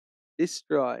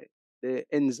destroy the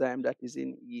enzyme that is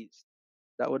in yeast.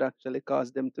 That would actually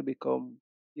cause them to become,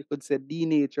 you could say,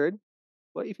 denatured.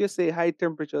 But if you say high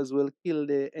temperatures will kill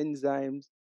the enzymes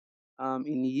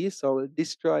in yeast or will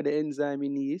destroy the enzyme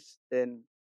in yeast, then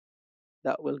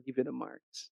that will give you the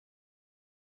marks.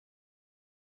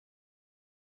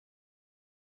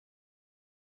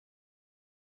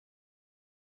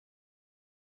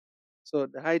 So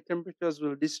the high temperatures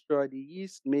will destroy the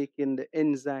yeast, making the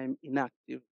enzyme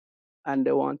inactive. And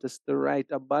they want us to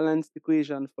write a balanced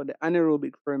equation for the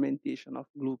anaerobic fermentation of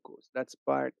glucose. That's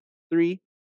part 3.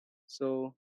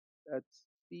 So that's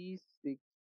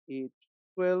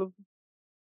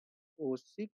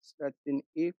C6H12O6. That's in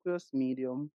aqueous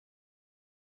medium.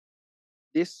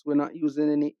 This, we're not using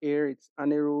any air, it's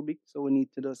anaerobic, so we need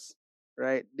to just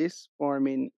write this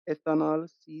forming ethanol,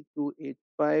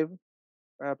 C2H5.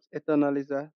 Perhaps ethanol is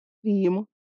a theme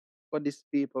for this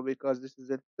paper because this is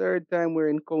the third time we're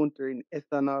encountering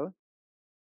ethanol,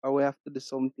 or we have to do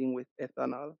something with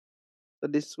ethanol. So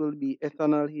this will be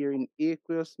ethanol here in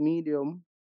aqueous medium.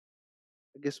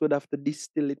 I guess we'd have to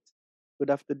distill it. We'd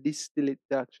have to distill it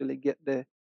to actually get the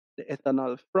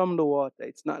ethanol from the water.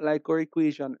 It's not like our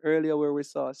equation earlier where we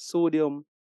saw sodium,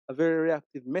 a very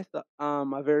reactive metal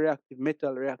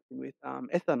reacting with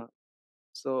ethanol.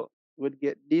 So we'd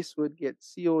get this, we'd get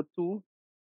CO2.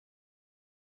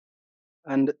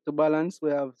 And to balance,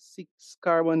 we have 6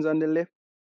 carbons on the left.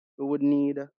 We would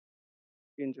need,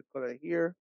 change the color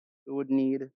here, we would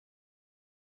need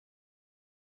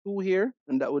 2 here,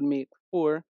 and that would make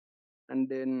 4. And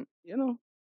then, you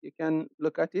can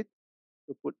look at it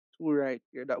to put 2 right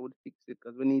here. That would fix it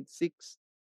because we need 6,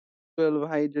 12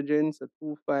 hydrogen, so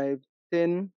 2, 5,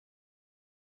 10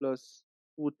 plus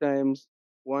 2 times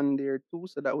 1 there, 2.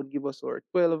 So that would give us our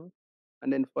 12.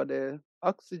 And then for the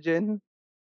oxygen,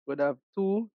 we'd have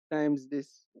 2 times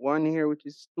this 1 here, which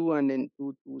is 2, and then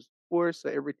 2, 2 is 4. So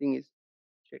everything is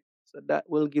checked. So that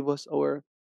will give us our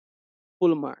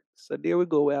full mark. So there we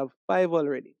go. We have 5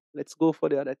 already. Let's go for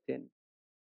the other 10.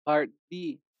 Part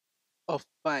B of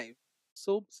 5.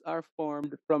 Soaps are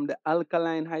formed from the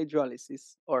alkaline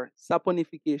hydrolysis or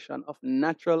saponification of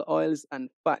natural oils and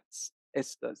fats,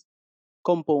 esters.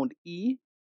 Compound E,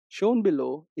 shown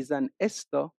below, is an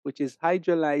ester which is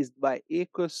hydrolyzed by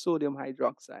aqueous sodium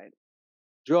hydroxide.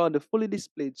 Draw the fully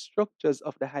displayed structures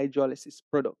of the hydrolysis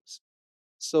products.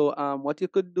 So what you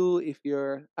could do if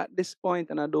you're at this point,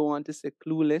 and I don't want to say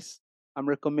clueless, I'm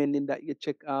recommending that you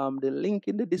check the link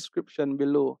in the description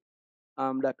below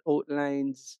that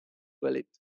outlines, well,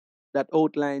 that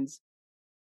outlines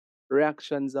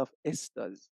reactions of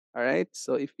esters. All right.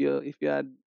 So if you had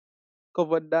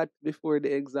covered that before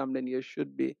the exam, then you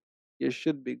should be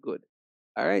good.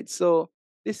 All right. So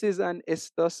this is an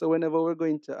ester. So whenever we're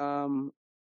going to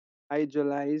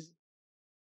hydrolyze,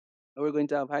 we're going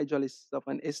to have hydrolysis of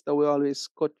an ester, we always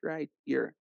cut right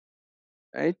here.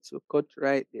 Right. So cut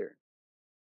right there.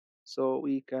 So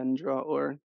we can draw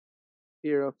our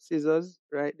pair of scissors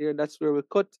right there. That's where we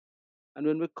cut. And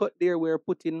when we cut there, we're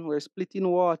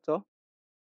splitting water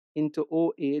into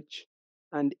OH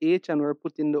and H, and we're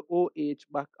putting the OH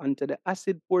back onto the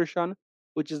acid portion,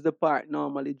 which is the part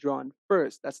normally drawn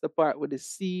first. That's the part with the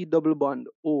C double bond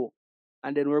O.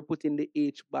 And then we're putting the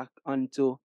H back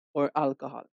onto our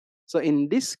alcohol. So in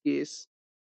this case,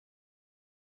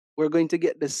 we're going to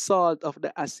get the salt of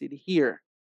the acid here.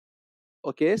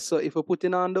 Okay, so if we're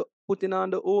putting on the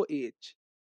OH,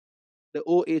 the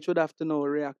OH would have to now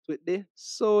react with the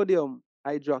sodium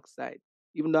hydroxide,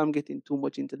 even though I'm getting too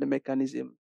much into the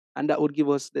mechanism. And that would give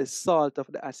us the salt of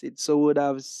the acid. So we would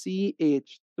have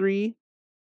CH3,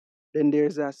 then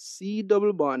there's a C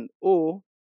double bond O,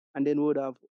 and then we would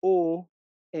have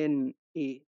ONA.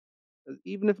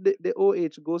 Even if the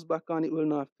OH goes back on, it will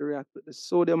not have to react with the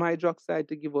sodium hydroxide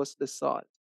to give us the salt.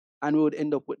 And we would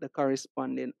end up with the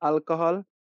corresponding alcohol.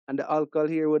 And the alcohol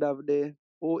here would have the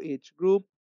OH group.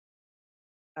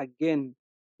 Again,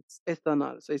 it's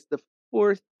ethanol. So it's the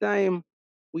fourth time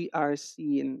we are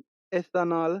seeing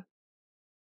ethanol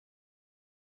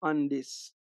on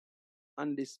this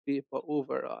paper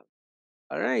overall.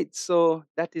 All right, so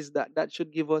that is that. That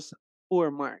should give us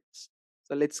 4 marks.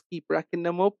 So let's keep racking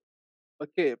them up.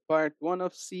 Okay, part 1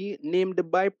 of C, name the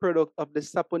byproduct of the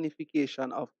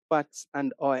saponification of fats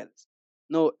and oils.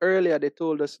 Now, earlier they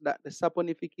told us that the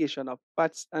saponification of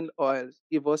fats and oils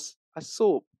give us a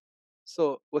soap.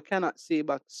 So we cannot say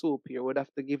back soap here. We'd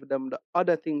have to give them the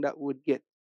other thing that we'd get.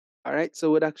 All right,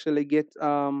 so we'd actually get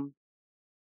a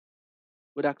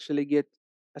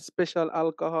special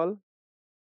alcohol,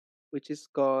 which is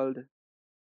called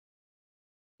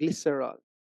glycerol.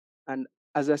 And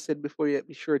as I said before, you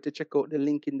be sure to check out the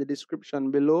link in the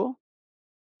description below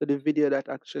to the video that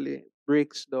actually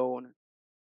breaks down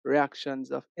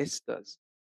reactions of esters.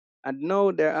 And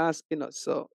now they're asking us,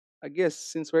 so I guess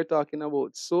since we're talking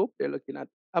about soap, they're looking at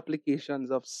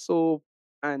applications of soap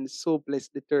and soapless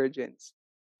detergents.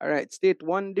 All right, state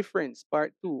one difference,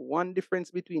 part 2, one difference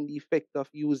between the effect of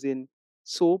using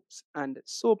soaps and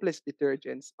soapless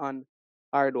detergents on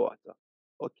hard water.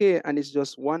 Okay, and it's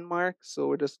just 1 mark, so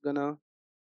we're just gonna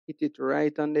hit it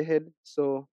right on the head.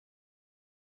 So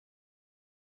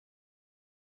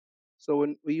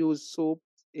when we use soap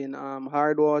in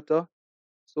hard water,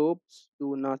 soaps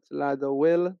do not lather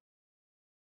well.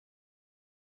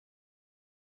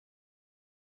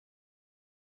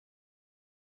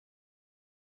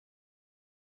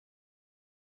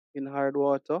 In hard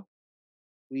water,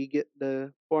 we get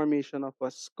the formation of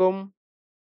a scum.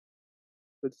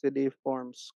 Could say they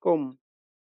form scum.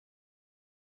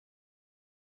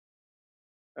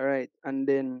 All right, and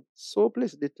then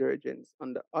soapless detergents,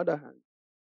 on the other hand,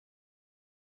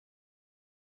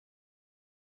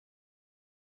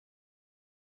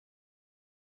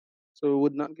 so we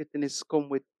would not get any scum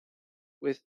with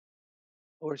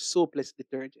our soapless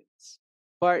detergents.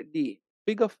 Part D.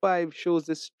 Figure 5 shows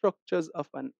the structures of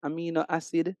an amino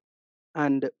acid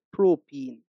and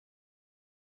propene.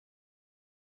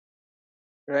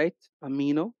 Right?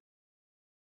 Amino,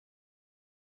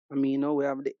 we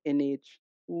have the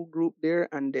NH2 group there,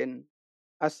 and then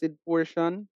acid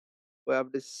portion, we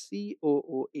have the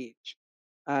COOH.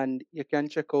 And you can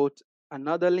check out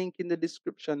another link in the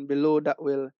description below that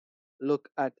will look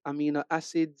at amino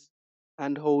acids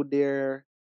and how they're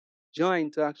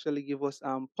joined to actually give us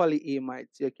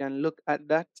polyamides. You can look at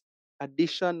that,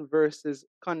 addition versus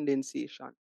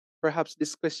condensation. Perhaps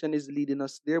this question is leading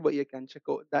us there, but you can check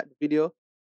out that video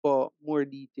for more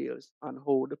details on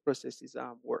how the processes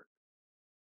work.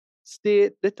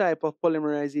 State the type of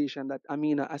polymerization that the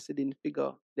amino acid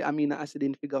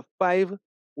in figure 5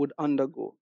 would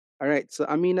undergo. All right, so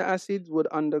amino acids would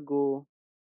undergo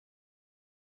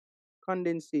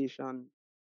condensation,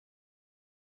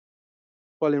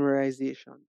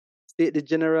 polymerization. State the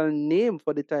general name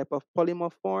for the type of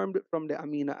polymer formed from the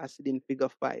amino acid in figure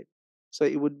 5. So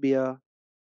it would be a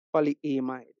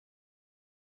polyamide.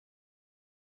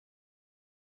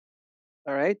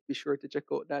 All right, be sure to check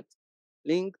out that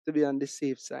link to be on the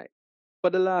safe side. For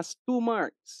the last 2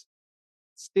 marks,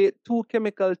 state 2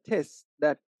 chemical tests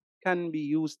that can be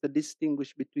used to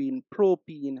distinguish between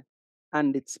propene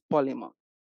and its polymer.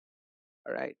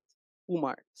 All right, 2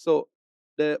 marks. So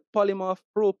the polymer of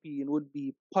propene would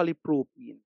be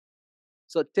polypropene.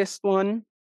 So test 1,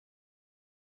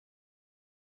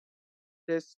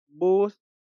 test both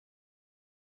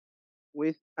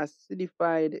with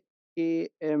acidified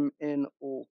KMNO4.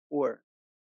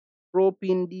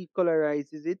 Propene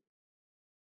decolorizes it,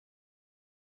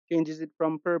 changes it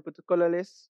from purple to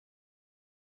colorless.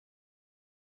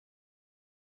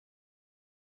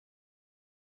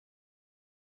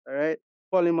 All right,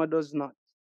 polymer does not.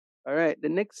 All right, the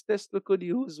next test we could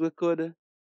use, we could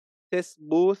test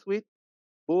both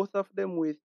of them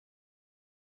with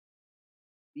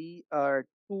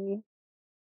Br2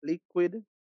 liquid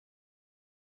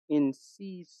in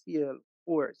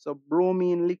CCl4. So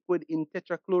bromine liquid in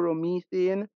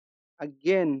tetrachloromethane.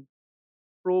 Again,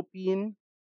 propene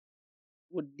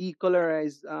would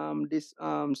decolorize this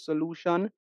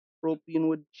solution.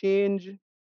 Propene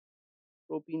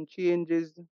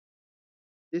changes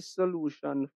this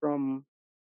solution from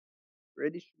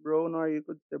reddish brown, or you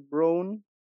could say brown,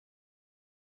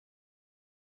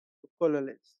 to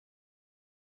colorless.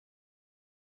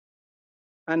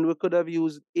 And we could have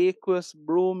used aqueous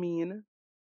bromine.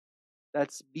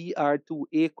 That's Br2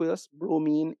 aqueous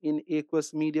bromine in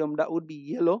aqueous medium. That would be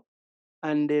yellow.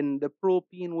 And then the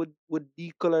propene would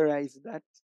decolorize that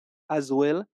as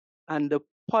well. And the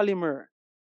polymer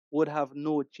would have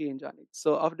no change on it.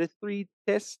 So of the 3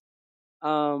 tests,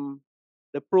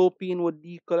 the propene would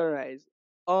decolorize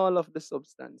all of the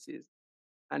substances.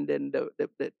 And then the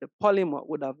polymer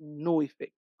would have no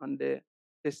effect on the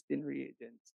testing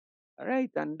reagents. All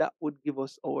right, and that would give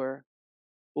us our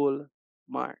full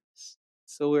marks.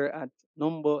 So we're at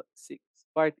number 6,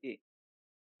 part A.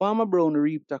 Farmer Brown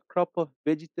reaped a crop of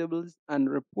vegetables and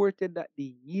reported that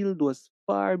the yield was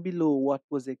far below what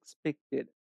was expected.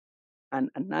 An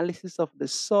analysis of the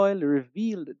soil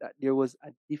revealed that there was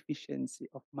a deficiency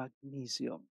of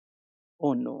magnesium.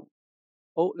 Oh no.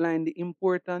 Outline the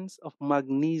importance of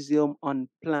magnesium on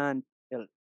plant health.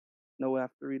 Now we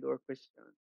have to read our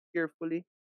question carefully.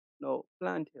 Now,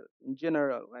 plant health in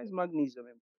general. Why is magnesium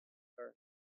important? Or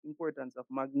importance of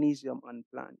magnesium on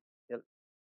plant health?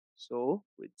 So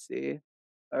we'd say,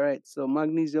 all right, so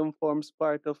magnesium forms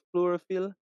part of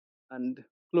chlorophyll, and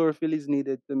chlorophyll is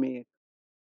needed to make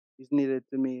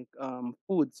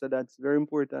food. So that's very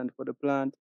important for the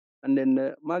plant. And then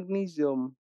the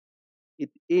magnesium,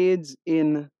 it aids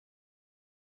in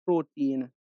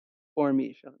protein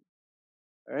formation.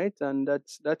 All right, and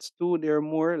that's two. They're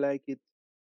more like it's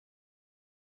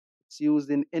used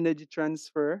in energy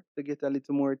transfer to get a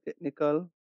little more technical,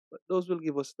 but those will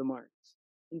give us the marks.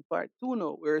 In part 2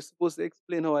 now, we're supposed to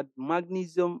explain how a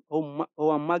magnesium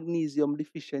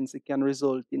deficiency can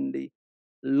result in the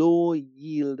low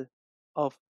yield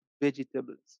of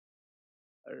vegetables.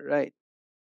 All right.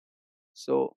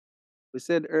 So we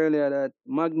said earlier that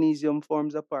magnesium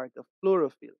forms a part of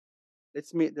chlorophyll.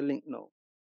 Let's make the link now.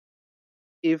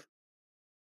 If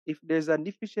there's a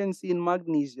deficiency in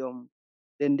magnesium,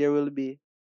 then there will be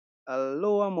a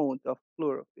low amount of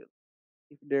chlorophyll.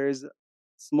 If there's a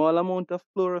small amount of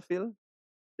chlorophyll,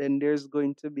 then there's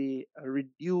going to be a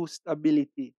reduced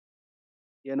ability,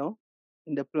 in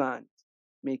the plant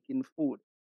making food.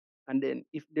 And then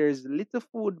if there's little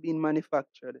food being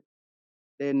manufactured,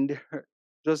 then there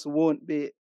just won't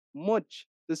be much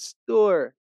to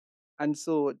store. And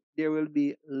so there will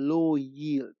be low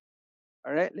yield.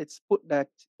 All right, let's put that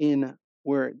in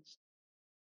words.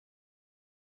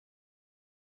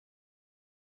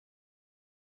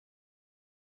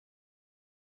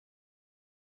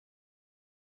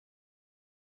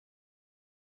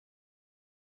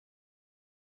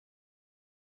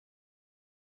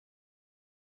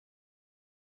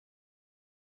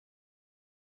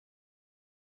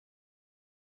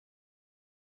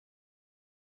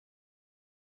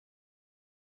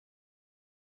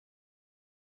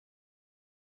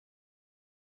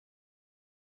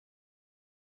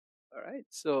 All right.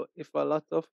 So if a lot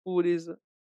of food is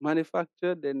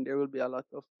manufactured, then there will be a lot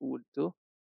of food to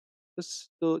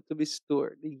be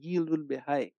stored. The yield will be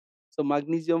high. So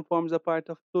magnesium forms a part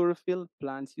of chlorophyll.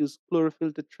 Plants use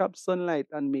chlorophyll to trap sunlight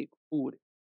and make food.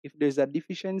 If there's a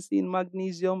deficiency in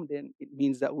magnesium, then it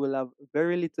means that we'll have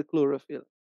very little chlorophyll.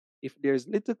 If there's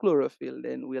little chlorophyll,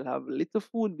 then we'll have little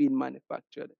food being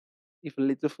manufactured. If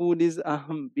little food is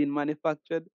being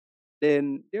manufactured,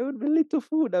 then there would be little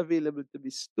food available to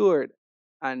be stored.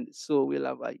 And so we'll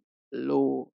have a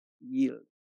low yield.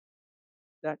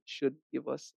 That should give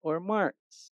us our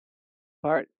marks.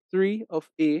 Part 3 of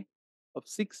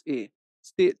 6A.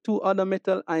 State two other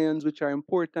metal ions which are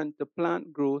important to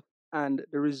plant growth and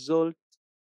the result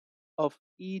of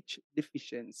each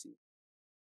deficiency.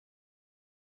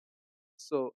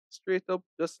 So straight up,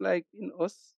 just like in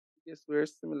us, yes, we're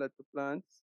similar to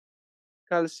plants.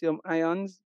 Calcium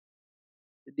ions,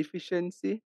 the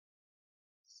deficiency,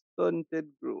 stunted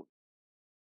growth.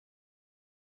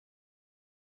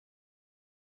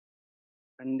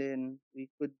 And then we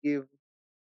could give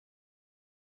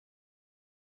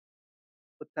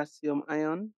potassium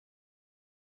ion.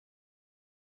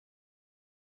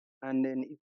 And then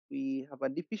if we have a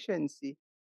deficiency,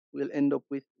 we'll end up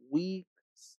with weak,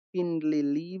 spindly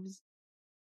leaves.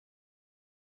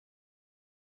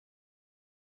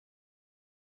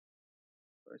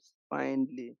 Or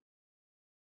spindly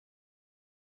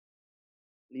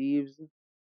leaves.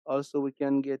 Also, we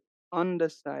can get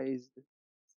undersized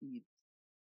seeds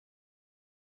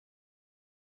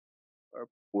or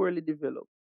poorly developed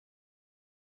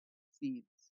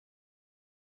seeds.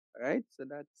 All right, so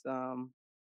that's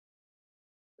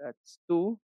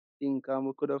two. I think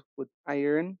we could have put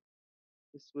iron.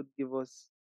 This would give us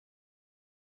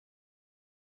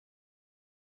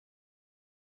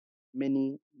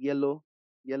many yellow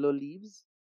leaves.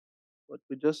 But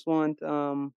we just want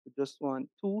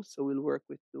two, so we'll work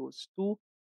with those two,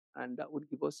 and that would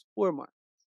give us 4 marks.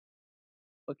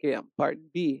 Okay, part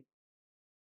B.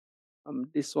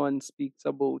 This one speaks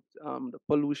about the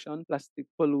pollution, plastic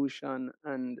pollution,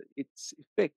 and its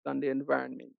effect on the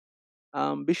environment.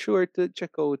 Be sure to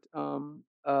check out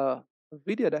a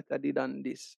video that I did on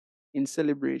this in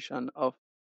celebration of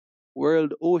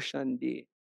World Ocean Day,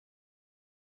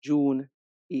 June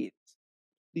 8th.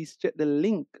 Please check the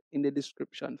link in the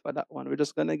description for that one. We're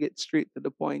just going to get straight to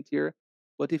the point here.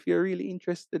 But if you're really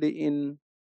interested in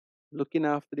looking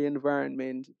after the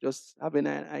environment, just having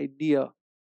an idea,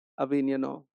 having,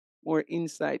 more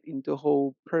insight into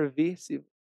how pervasive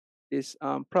this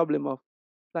problem of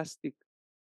plastic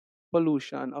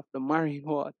pollution of the marine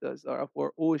waters or of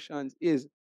our oceans is,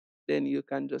 then you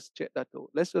can just check that out.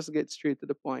 Let's just get straight to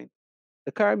the point.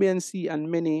 The Caribbean Sea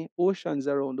and many oceans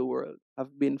around the world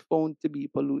have been found to be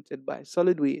polluted by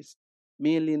solid waste,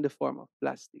 mainly in the form of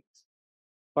plastics.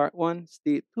 Part 1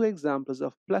 state two examples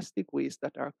of plastic waste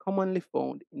that are commonly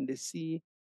found in the sea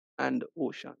and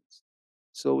oceans.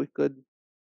 So we could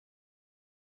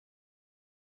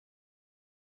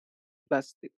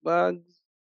plastic bags,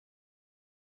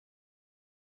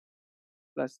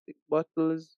 plastic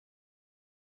bottles.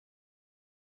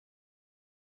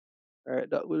 All right,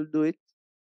 that will do it.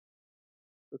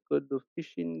 We could do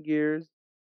fishing gears,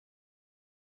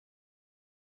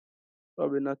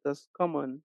 probably not as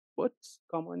common, but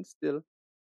common still.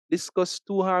 Discuss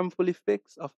two harmful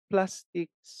effects of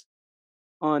plastics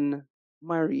on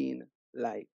marine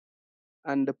life.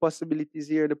 And the possibilities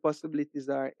here, the possibilities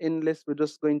are endless. We're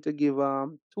just going to give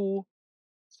two.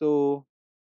 So,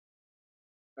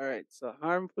 all right, so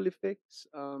harmful effects.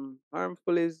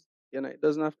 Harmful is, it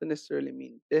doesn't have to necessarily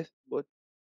mean death, but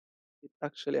it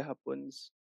actually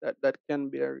happens. That can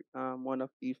be one of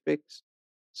the effects.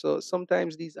 So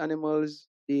sometimes these animals,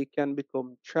 they can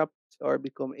become trapped or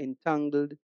become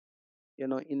entangled,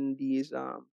 in these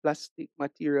plastic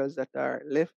materials that are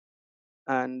left,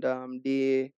 and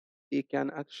they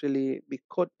can actually be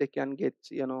cut. They can get,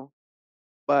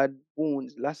 bad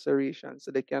wounds, lacerations.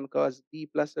 So they can cause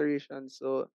deep lacerations.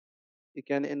 So you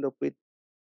can end up with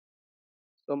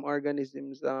some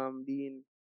organisms being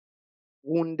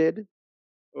wounded.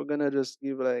 We're gonna just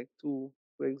give like two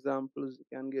examples. You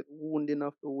can get wounding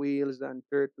of the whales and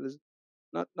turtles.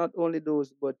 Not only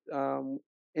those, but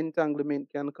entanglement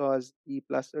can cause deep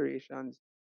lacerations.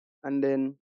 And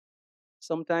then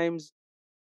sometimes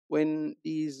when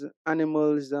these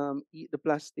animals eat the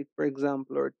plastic, for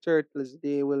example, or turtles,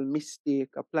 they will mistake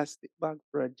a plastic bag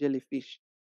for a jellyfish,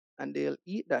 and they'll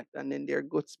eat that, and then their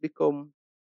guts become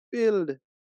filled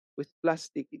with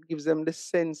plastic. It gives them the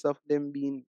sense of them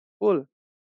being full,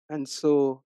 and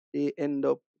so they end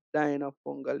up dying of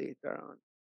hunger later on.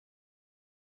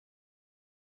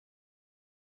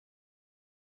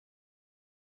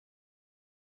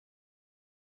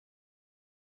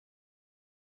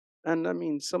 And I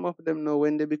mean, some of them know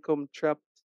when they become trapped,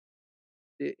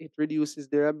 it reduces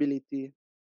their ability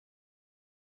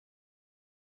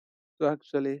to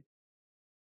actually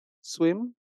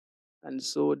swim, and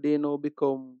so they now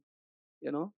become,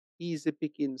 you know, easy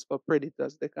pickings for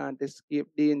predators. They can't escape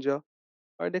danger,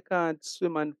 or they can't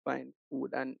swim and find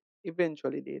food, and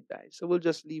eventually they die. So we'll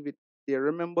just leave it there.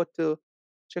 Remember to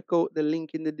check out the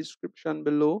link in the description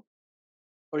below,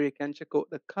 or you can check out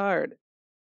the card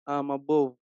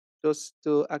above, just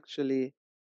to actually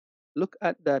look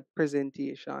at that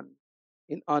presentation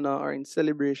in honor or in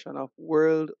celebration of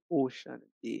World Ocean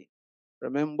Day.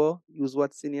 Remember, use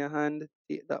what's in your hand,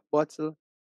 take that bottle,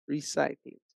 recycle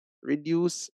it.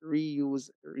 Reduce, reuse,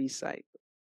 recycle.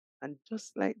 And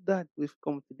just like that, we've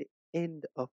come to the end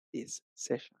of this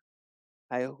session.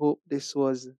 I hope this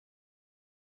was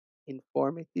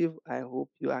informative. I hope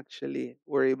you actually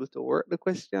were able to work the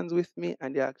questions with me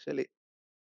and you actually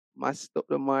mastered up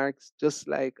the marks just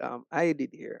like I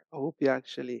did here. I hope you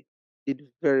actually did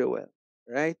very well,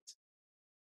 right?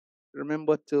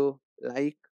 Remember to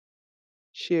like,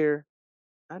 share,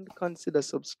 and consider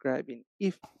subscribing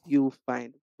if you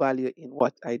find value in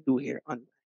what I do here on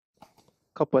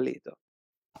Couple Later.